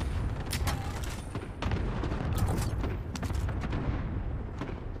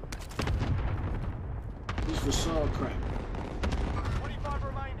 Use the saw crack. 25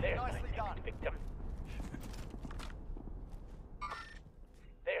 remaining. There's my Nicely done. next victim.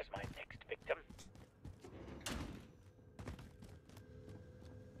 There's my next victim.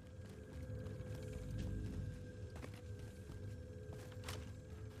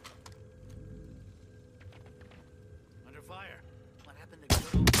 Under fire. What happened to good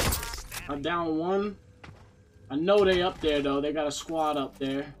old Stanley? I'm down one. I know they up there though. They got a squad up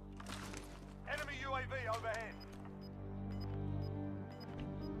there. Enemy UAV overhead.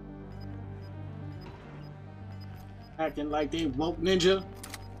 Acting like they woke ninja.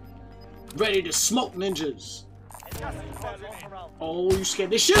 Ready to smoke ninjas. Gas is closing in. Oh, you scared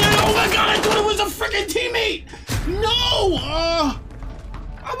the shit out of me. Oh my god, I thought it was a freaking teammate! No!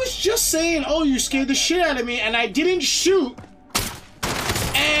 I was just saying, oh, you scared the shit out of me, and I didn't shoot.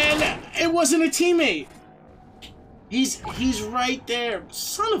 And it wasn't a teammate. He's right there.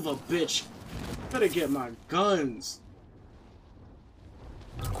 Son of a bitch. Better get my guns.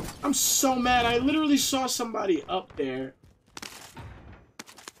 I'm so mad. I literally saw somebody up there.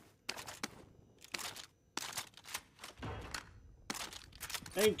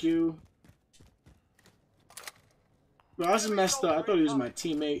 Thank you. Bro, I was messed up. I thought he was my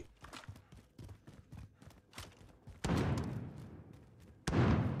teammate.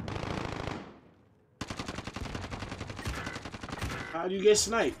 How do you get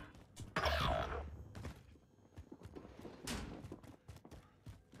sniped?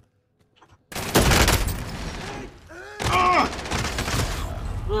 Ah!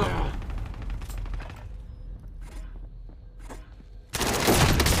 Ugh.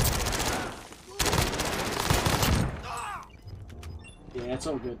 Yeah, it's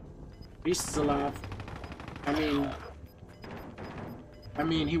all good. Beast is alive. I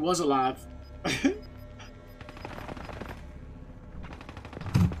mean, he was alive.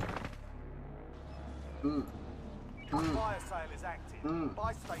 Fire sale is active.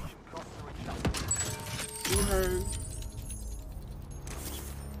 Buy station costs are adjusted. You heard.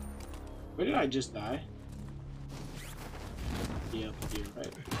 Where did I just die? Yep, you're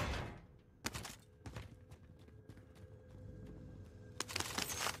right.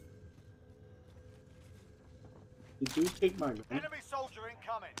 Did you take my gun? Enemy soldier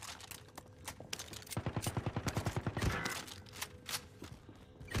incoming.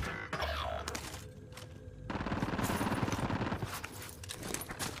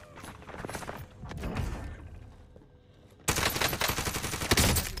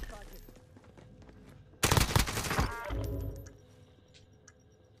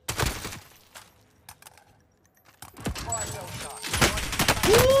 Fire sale shot.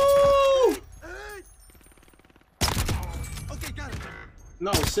 Woo! Okay, got it.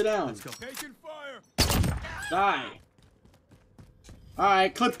 No, sit down. Taking fire. Die.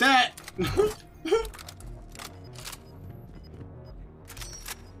 Alright, clip that.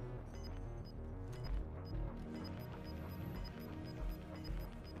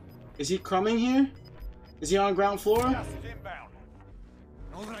 Is he crumbing here? Is he on ground floor? Gas is inbound.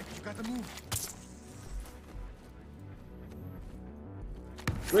 All right, you got to move.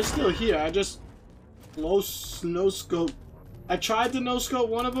 We're still here. I just no scope. I tried to no scope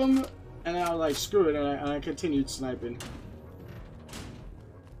one of them, and I was like, screw it, and I continued sniping.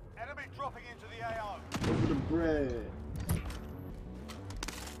 Enemy dropping into the AO. Over the bread.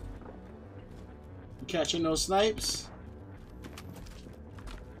 You catching those snipes?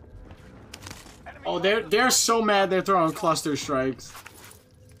 Enemy Oh, they're so mad they're throwing cluster strikes.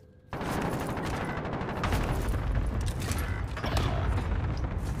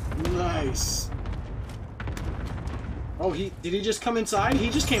 Nice. Oh, did he just come inside? He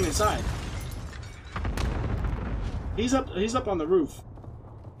just came inside. He's up on the roof.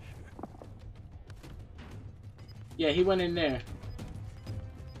 Yeah, he went in there.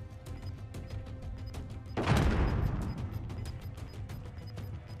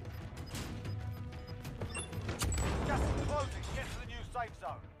 Gas is closing. Get to the new safe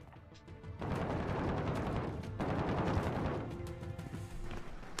zone.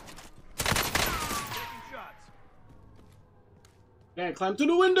 Taking shots. Yeah, climb through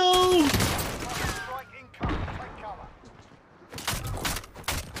the window! Strike incoming. Take cover.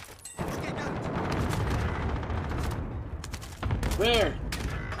 Okay, got it. Where?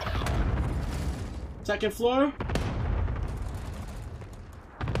 Second floor?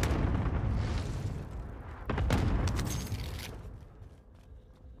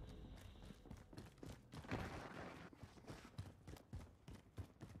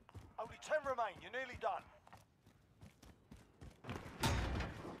 Only 10 remain. You're nearly done.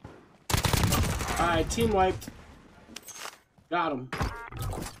 Alright, team wiped. Got him.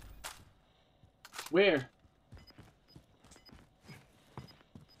 Where?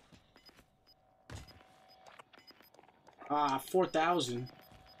 Ah, 4,000.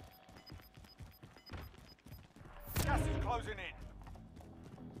 Gas is closing in.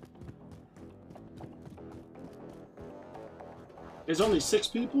 There's only 6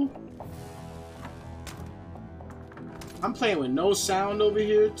 people? I'm playing with no sound over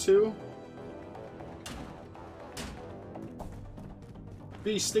here, too.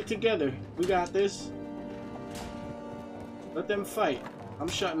 B, stick together. We got this. Let them fight. I'm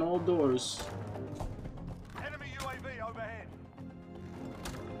shutting all doors. Enemy UAV overhead.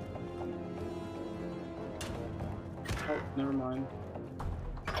 Oh, never mind.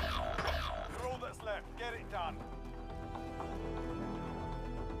 You're all that's left. Get it done.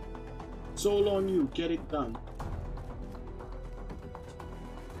 Soul on you. Get it done.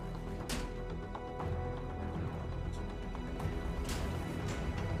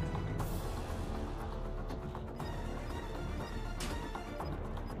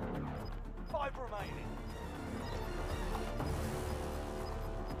 Five remaining.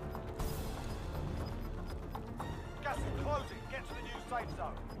 Gas is closing. Get to the new safe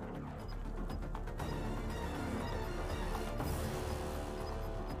zone.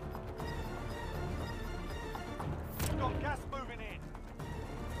 We've got gas moving in.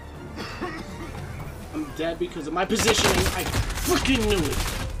 I'm dead because of my positioning. I freaking knew it.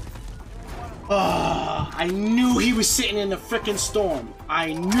 Ah, I knew he was sitting in the freaking storm.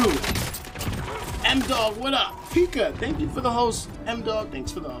 I knew it. M-Dog, what up? Pika, thank you for the host. M-Dog,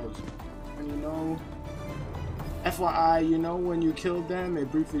 thanks for the host. And you know, FYI, you know when you killed them, it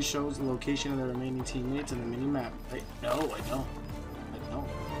briefly shows the location of the remaining teammates in the mini-map. Right? No, I don't. I don't.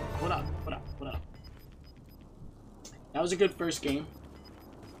 What up? What up? What up? That was a good first game.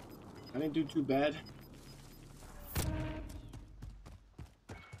 I didn't do too bad.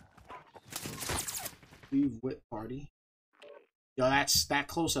 Leave whip party. Yo, that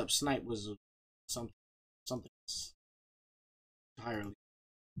close-up snipe was something else entirely.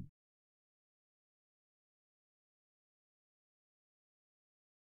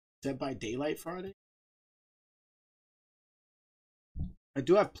 Dead by Daylight Friday? I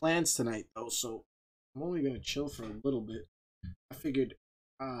do have plans tonight though, so I'm only gonna chill for a little bit. I figured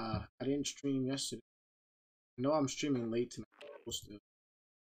I didn't stream yesterday. I know I'm streaming late tonight. I'm supposed to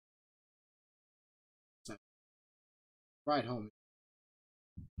ride home.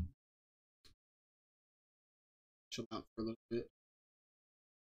 Chill out for a little bit.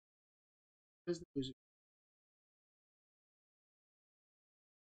 Where's the music?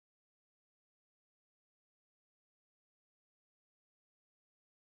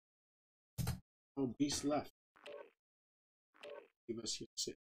 Oh, Beast left. Leave us here to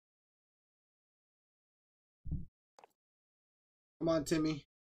sit. Come on, Timmy.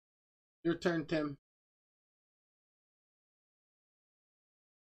 Your turn, Tim.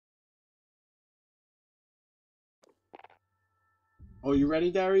 Oh, you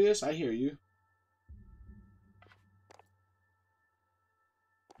ready, Darius? I hear you.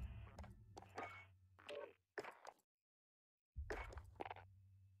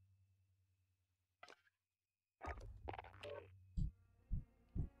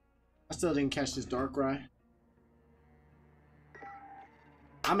 still didn't catch this Darkrai.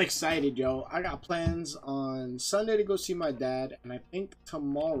 I'm excited, yo. I got plans on Sunday to go see my dad, and I think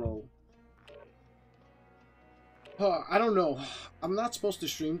tomorrow. I don't know. I'm not supposed to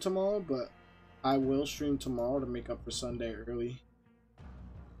stream tomorrow, but I will stream tomorrow to make up for Sunday early. I'm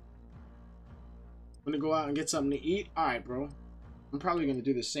gonna go out and get something to eat. Alright, bro. I'm probably gonna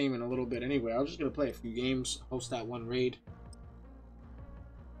do the same in a little bit anyway. I'm just gonna play a few games, host that one raid.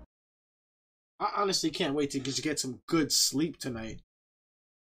 I honestly can't wait to just get some good sleep tonight.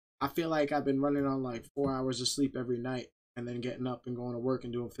 I feel like I've been running on like 4 hours of sleep every night and then getting up and going to work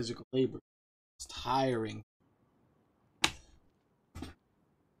and doing physical labor. It's tiring.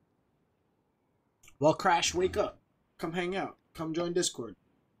 Well, Crash, wake up. Come hang out. Come join Discord.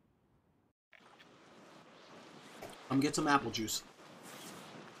 Come get some apple juice.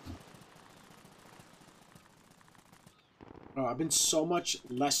 Oh, I've been so much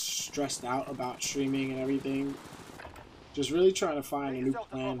less stressed out about streaming and everything. Just really trying to find a new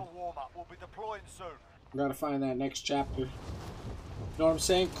plan. We'll be deploying soon. I gotta find that next chapter. You know what I'm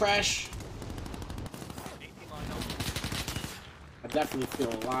saying, Crash? I definitely feel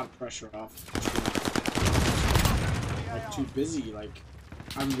a lot of pressure off. Like, too busy. Like,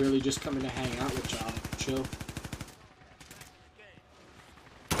 I'm really just coming to hang out with y'all. Chill.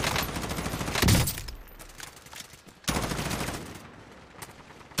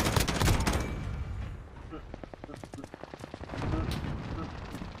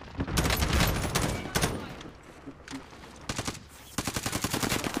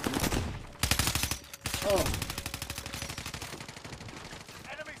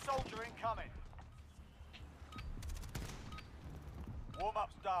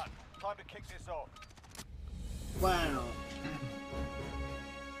 Wow.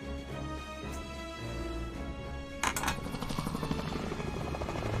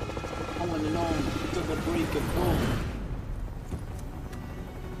 On and on to the break of dawn.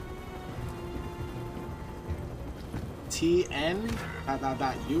 TN?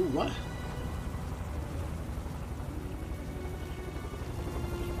 You? What?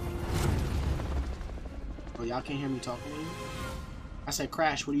 Oh, y'all can't hear me talking to you? I said,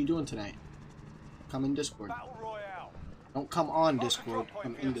 Crash, what are you doing tonight? Come in Discord. Don't come on Discord.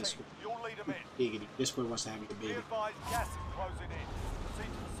 Come in Discord. Giggity. Discord wants to have you a baby.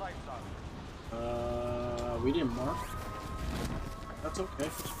 We didn't mark. That's okay.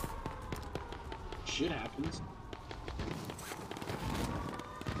 Shit happens.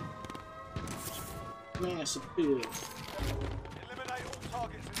 Massive field. Eliminate all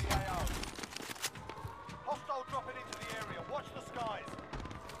targets in the AO. Hostile dropping into the area. Watch the skies.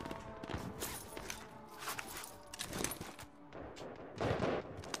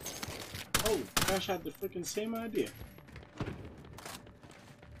 Oh, Crash had the freaking same idea.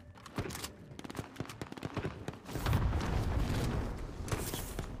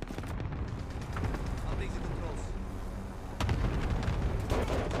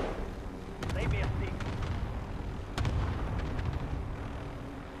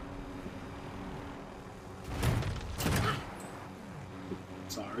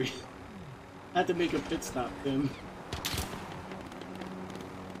 Sorry. I had to make a pit stop, Tim.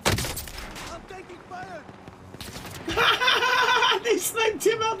 I'm taking fire. They sniped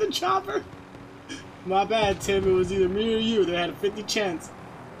Tim out the chopper. My bad, Tim. It was either me or you. They had a 50 chance.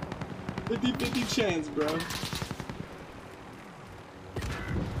 50-50 chance, bro. You're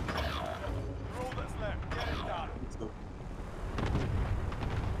all that's left. Get it done. Let's go.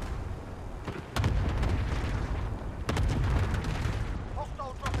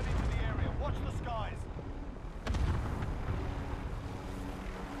 Hostile dropping into the area. Watch the skies.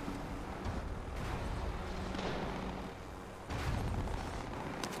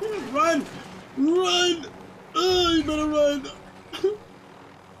 Run! Run! Oh, you better run!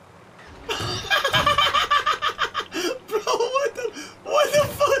 Bro, what the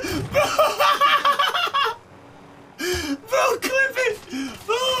fuck? Bro, clip it!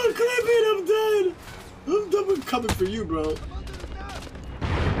 Oh, clip it! I'm done. I'm coming for you, bro.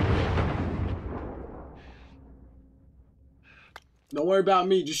 Don't worry about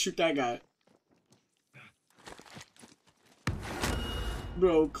me. Just shoot that guy.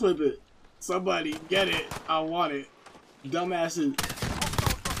 Bro, clip it. Somebody get it. I want it. Dumbasses.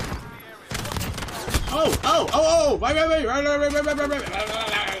 Oh! Right.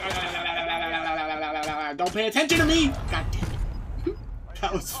 Don't pay attention to me! God damn it.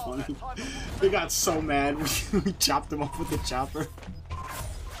 That was funny. They got so mad. We chopped them off with the chopper.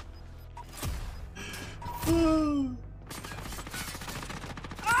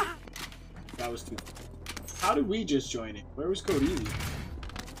 That was too funny. How did we just join it? Where was Code Easy?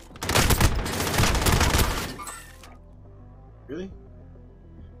 Really?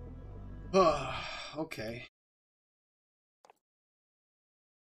 Okay.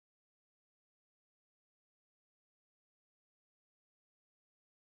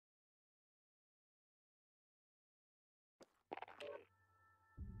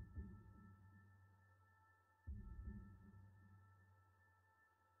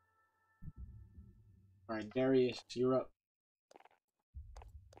 Alright, Darius, you're up.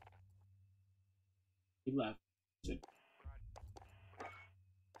 He left. Good.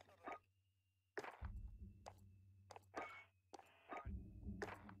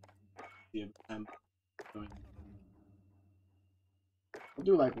 Yeah, I'll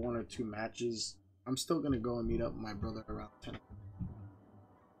do like 1 or 2 matches. I'm still gonna go and meet up with my brother around 10.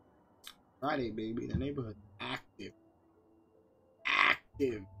 Friday, baby. The neighborhood active.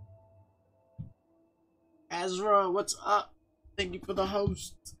 Active. Ezra, what's up? Thank you for the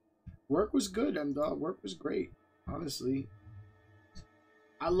host. Work was good, dog. Work was great. Honestly.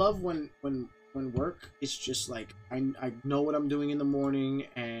 I love when work it's just like I know what I'm doing in the morning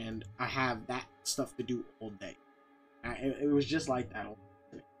and I have that stuff to do all day. It was just like that all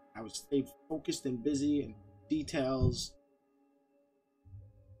day. I was stayed focused and busy and details.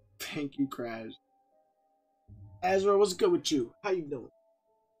 Thank you, Crash. Ezra, what's good with you? How you doing?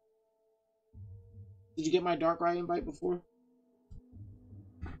 Did you get my Darkrai invite before?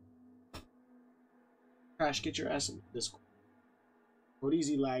 Crash, get your ass in Discord. What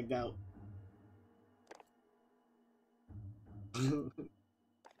easy lagged out.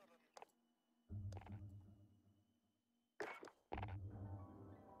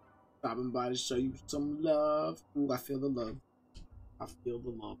 Stopping by to show you some love. Ooh, I feel the love. I feel the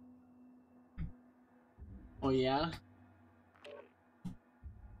love. Oh yeah?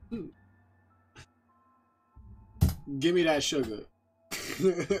 Give me that sugar.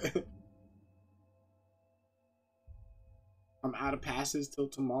 I'm out of passes till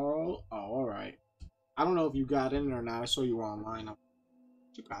tomorrow. Oh, alright. I don't know if you got in or not. I saw you were online.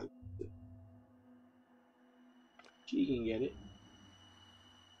 She probably did. She can get it.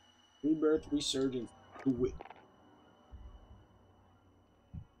 Rebirth, resurgence, do it.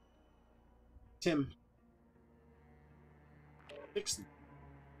 Tim. Fix it.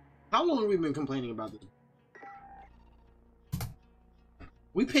 How long have we been complaining about this?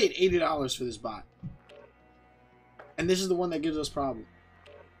 We paid $80 for this bot. And this is the one that gives us problems.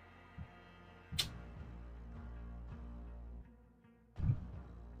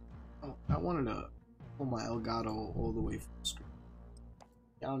 Oh, I wanted to pull my Elgato all the way from the screen.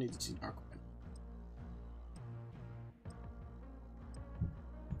 I don't need to see Darkrai.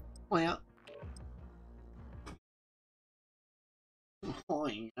 Oh yeah. Oh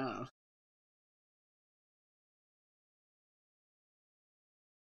yeah.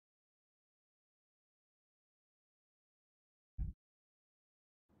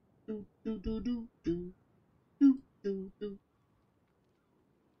 Do do do do do do do do.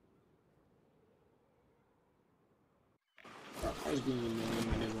 Darkrai's being annoying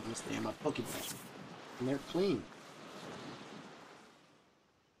and they want to stay in my Pokéball. And they're clean.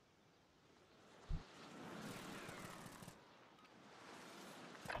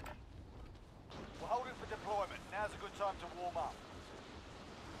 We're holding for deployment. Now's a good time to warm up.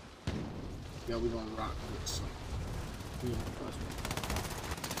 Yeah, we gonna rock this. Yeah, trust me.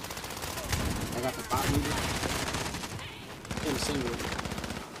 I got the bot leader. And single.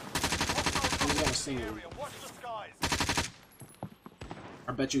 He's got a single. Watch the skies.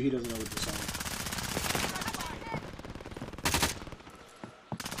 I bet you he doesn't know what this song is.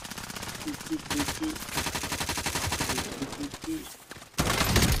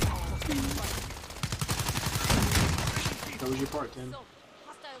 That was your part, Tim.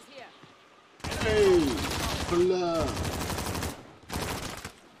 Hostiles here. Hey, pull up.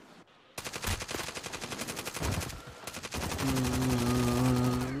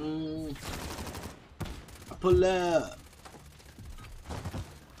 Pull up.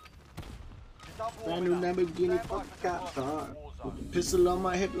 Brand new Lamborghini fucking cop car. With a pistol on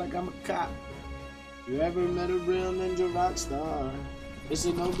my hip like I'm a cop. You ever met a real ninja rock star? It's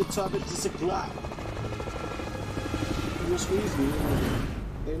an old guitar, but it's a clock. You squeeze me.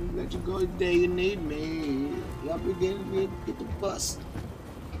 And let you go the day you need me. Y'all begin to get the bus.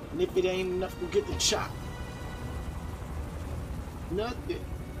 And if it ain't enough, we'll get the chop. Nothing.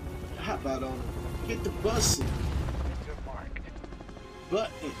 How about on it? Get the bussin'.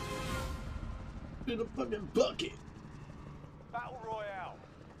 Button. To the fucking bucket. Battle Royale.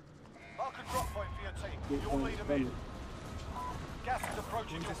 Mark a drop point for your team. You'll lead them in. Gas is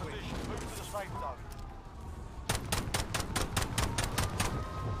approaching your position. Move to the safe zone.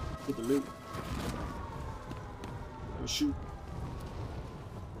 Get the loot. And shoot.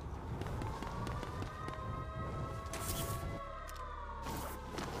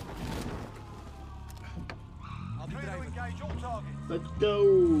 Engage all targets. Let's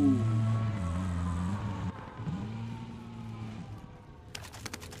go.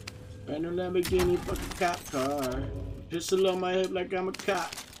 Brand new Lamborghini, fucking cop car. Pistol on my hip like I'm a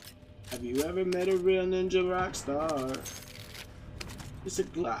cop. Have you ever met a real ninja rock star? It's a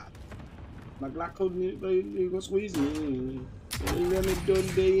Glock. My Glock code me, you gon' squeeze me. Let me do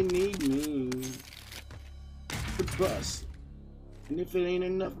the day you need me. The bus. And if it ain't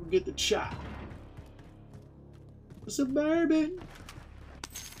enough, we'll get the chop. A Suburban.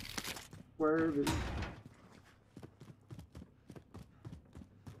 Swerving.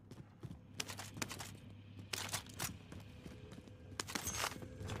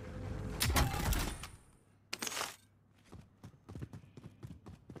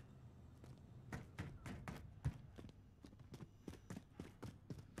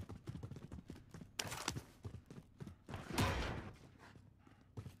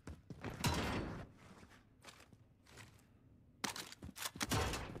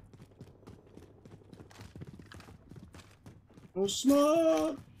 No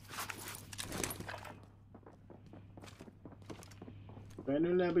smoke. Brand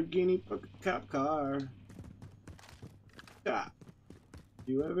new Lamborghini fucking cop car. Cop.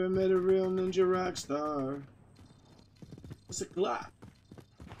 You ever met a real ninja rock star? It's a Glock.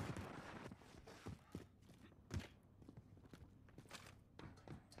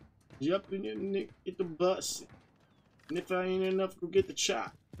 Jump in your nick, get the bus. And if I ain't enough, go get the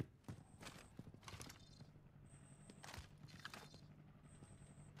chop.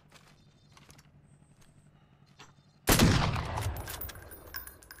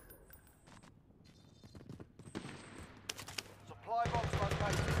 Supply box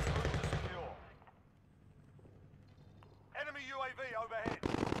located. Route to secure. Enemy UAV overhead.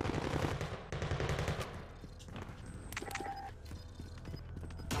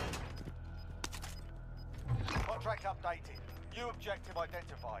 Contract updated. New objective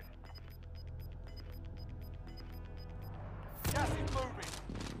identified. Gas is moving.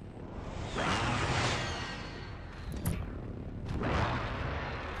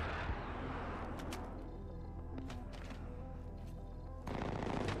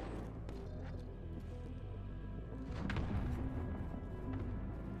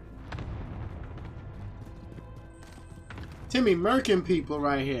 Timmy murking people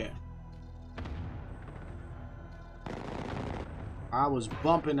right here. I was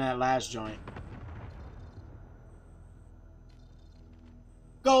bumping that last joint.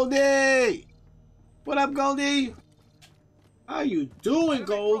 Goldie! What up, Goldie? How you doing,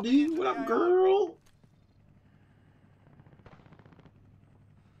 Goldie? What up, girl?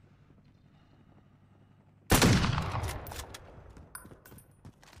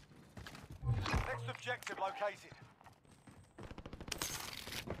 Next objective located.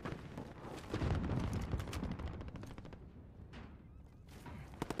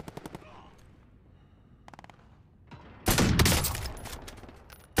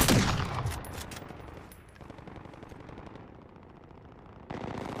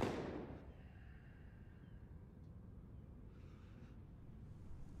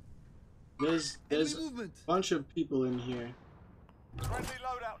 There's a bunch of people in here. Friendly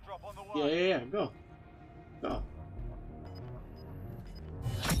loadout drop on the way. Yeah, go. Go.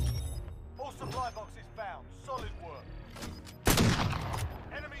 All supply boxes found. Solid work.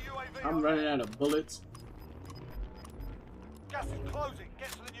 Enemy UAV. I'm running out of bullets. Gas is closing.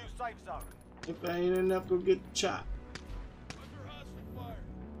 Get to the new safe zone. If I ain't enough, go get the chop. Under hostile fire.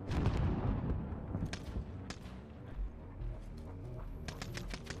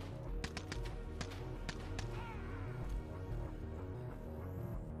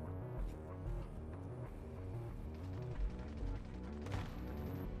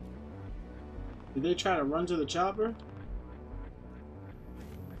 Did they try to run to the chopper?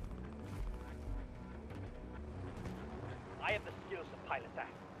 I have the skills to pilot that.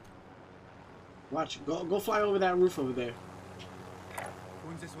 Watch, go fly over that roof over there.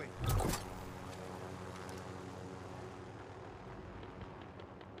 Going this way.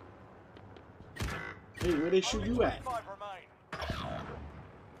 Hey, where they shoot Only you at? 25 remain.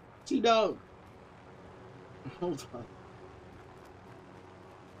 T-Dog. Hold on.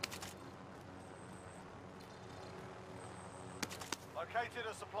 Located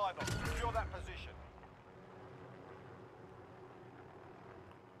a supply box. Secure that position.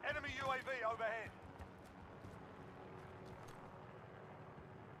 Enemy UAV overhead.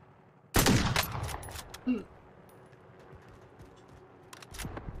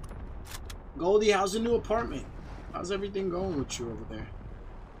 Goldie, how's the new apartment? How's everything going with you over there?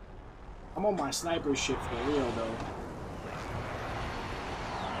 I'm on my sniper shit for real though.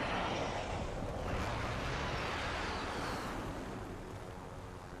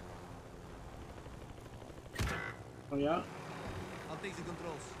 Oh yeah? I'll take the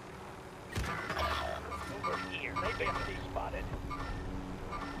controls. Over here. They have to be spotted.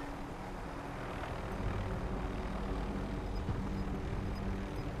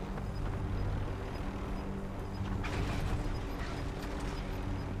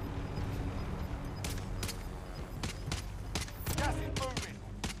 Gas is moving.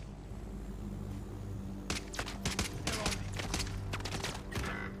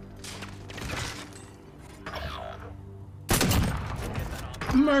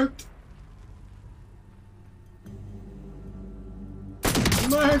 Murked!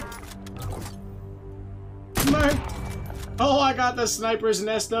 Murked! Murked! Oh, I got the sniper's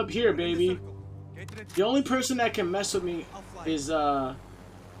nest up here, baby. Get ready. The only person that can mess with me is, the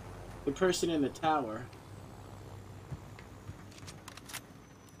person in the tower.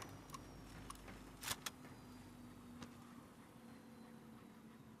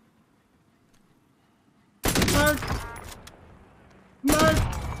 Mark! Mark!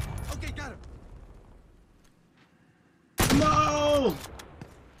 Okay, got him. No!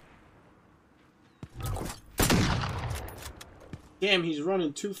 Damn, he's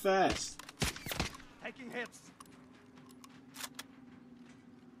running too fast. Taking hits.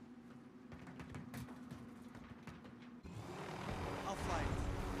 I'll fly it.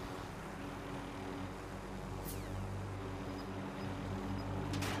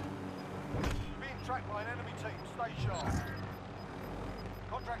 Being tracked by an enemy team. Stay sharp.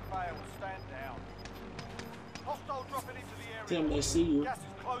 Contract failed. Stand down. Hostile dropping into the area. Damn, they see you. Gas is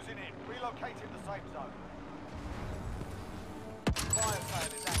closing in. Relocating the safe zone. Fire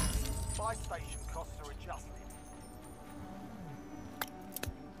sale is active. Buy station costs are adjusted.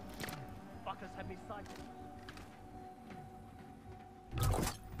 Fuckers have me sighted.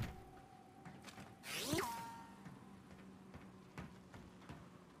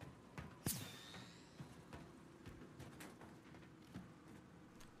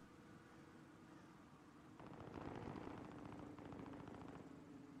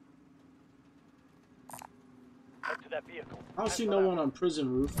 Head to that vehicle. I don't see no one on prison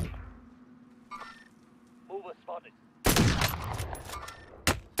roof. Mover spotted.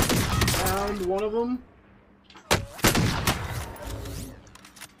 Found one of them.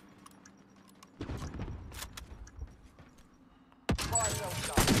 Fire sale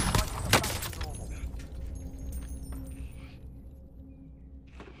done. Prices are back to normal.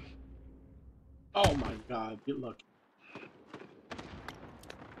 Oh my god, get lucky.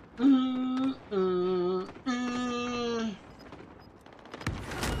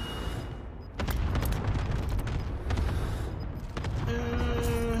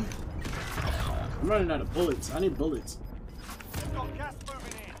 I'm running out of bullets. I need bullets. We've got gas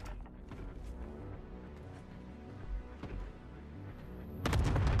moving in.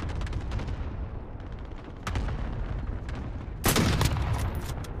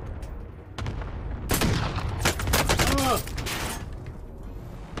 Oh,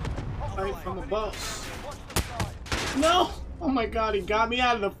 Hostile from dropping above. into the area. Watch the side. No! Oh my god, he got me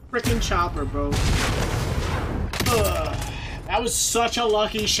out of the freaking chopper, bro. Ugh. That was such a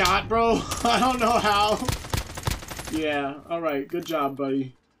lucky shot, bro. I don't know how. Yeah, alright. Good job,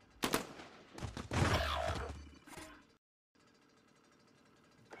 buddy.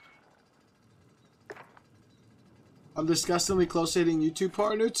 I'm disgustingly close to hitting YouTube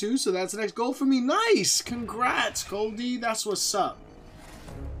partner too, so that's the next goal for me. Nice! Congrats, Goldie. That's what's up.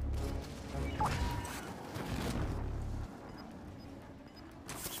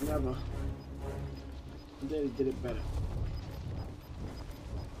 Never. Daddy did it better.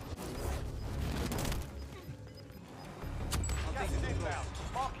 Gas is inbound.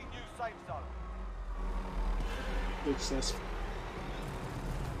 Marking new safe zone. Successful.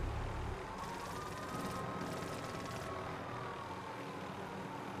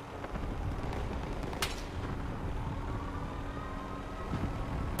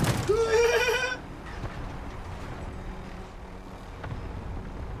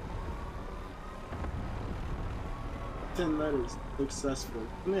 Letters. Successful.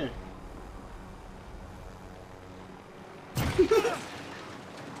 Come here.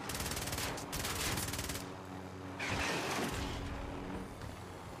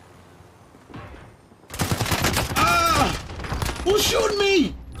 Ah! Who's shooting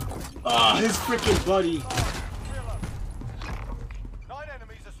me? Ah, his freaking buddy. Killer. 9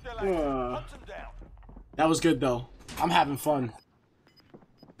 enemies are still active. Hunt them down. That was good though. I'm having fun.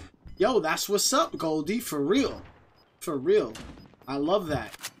 Yo, that's what's up, Goldie. For real. For real. I love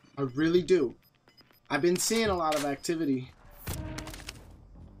that. I really do. I've been seeing a lot of activity.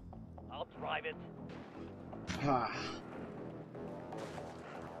 I'll drive it.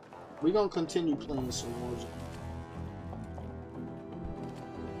 We're gonna continue playing some Warzone.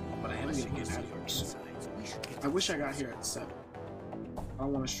 I'm gonna get out of here soon. I wish I got here at 7. I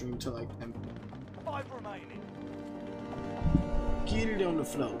want to stream till like 10. 5 remaining. Get it on the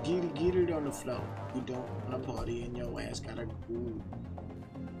floor. Get it on the floor. You don't want to party and your ass gotta groove.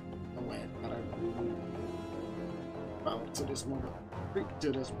 Your ass gotta groove. Bounce to this mother. Freak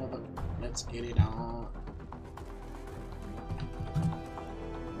to this mother. Let's get it on.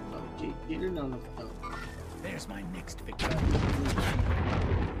 Get it on the floor. There's my next victim.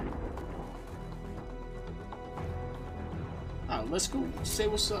 Alright, let's go say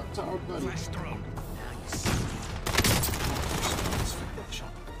what's up to our buddy. Flash thrown. Nice.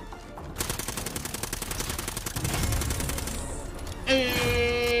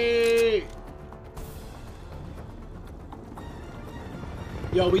 Hey!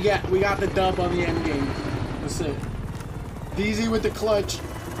 Yo, we got the dub on the end game. That's it. DZ with the clutch.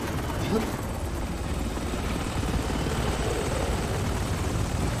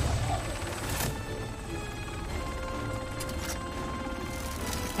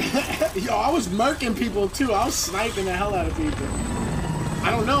 Yo, I was murking people too. I was sniping the hell out of people. I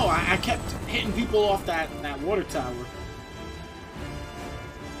don't know. I kept hitting people off that water tower.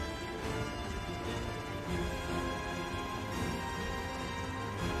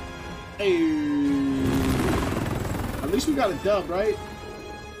 Hey. At least we got a dub, right?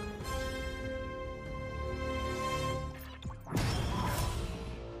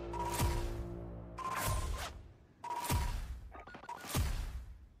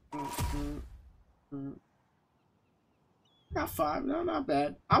 Got 5. No, not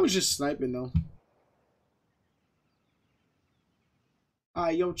bad. I was just sniping though.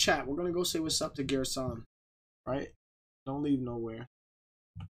 Alright, yo, chat. We're gonna go say what's up to Garrison. Right? Don't leave nowhere.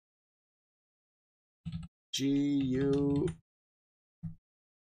 G-U.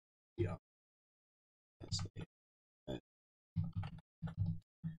 Yeah. That's it.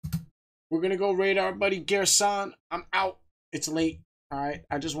 We're gonna go raid our buddy Garrison. I'm out. It's late. Alright.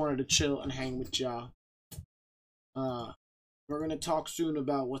 I just wanted to chill and hang with y'all. We're gonna talk soon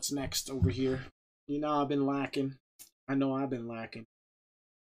about what's next over here. You know I've been lacking. I know I've been lacking.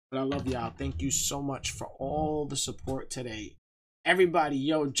 But I love y'all. Thank you so much for all the support today. Everybody,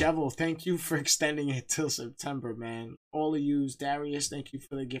 yo, Jevil, thank you for extending it till September, man. All of yous, Darius, thank you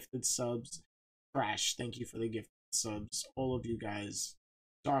for the gifted subs. Crash, thank you for the gifted subs. All of you guys.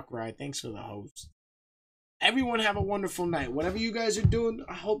 Darkrai, thanks for the host. Everyone have a wonderful night. Whatever you guys are doing,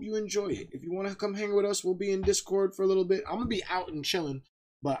 I hope you enjoy it. If you want to come hang with us, we'll be in Discord for a little bit. I'm going to be out and chilling,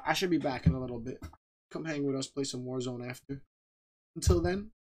 but I should be back in a little bit. Come hang with us, play some Warzone after. Until then,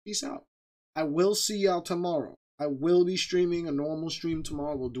 peace out. I will see y'all tomorrow. I will be streaming a normal stream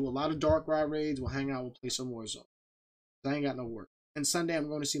tomorrow. We'll do a lot of Darkrai raids. We'll hang out. We'll play some Warzone. I ain't got no work. And Sunday, I'm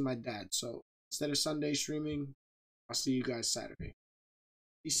going to see my dad. So instead of Sunday streaming, I'll see you guys Saturday.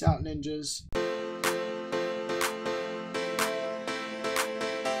 Peace out, ninjas.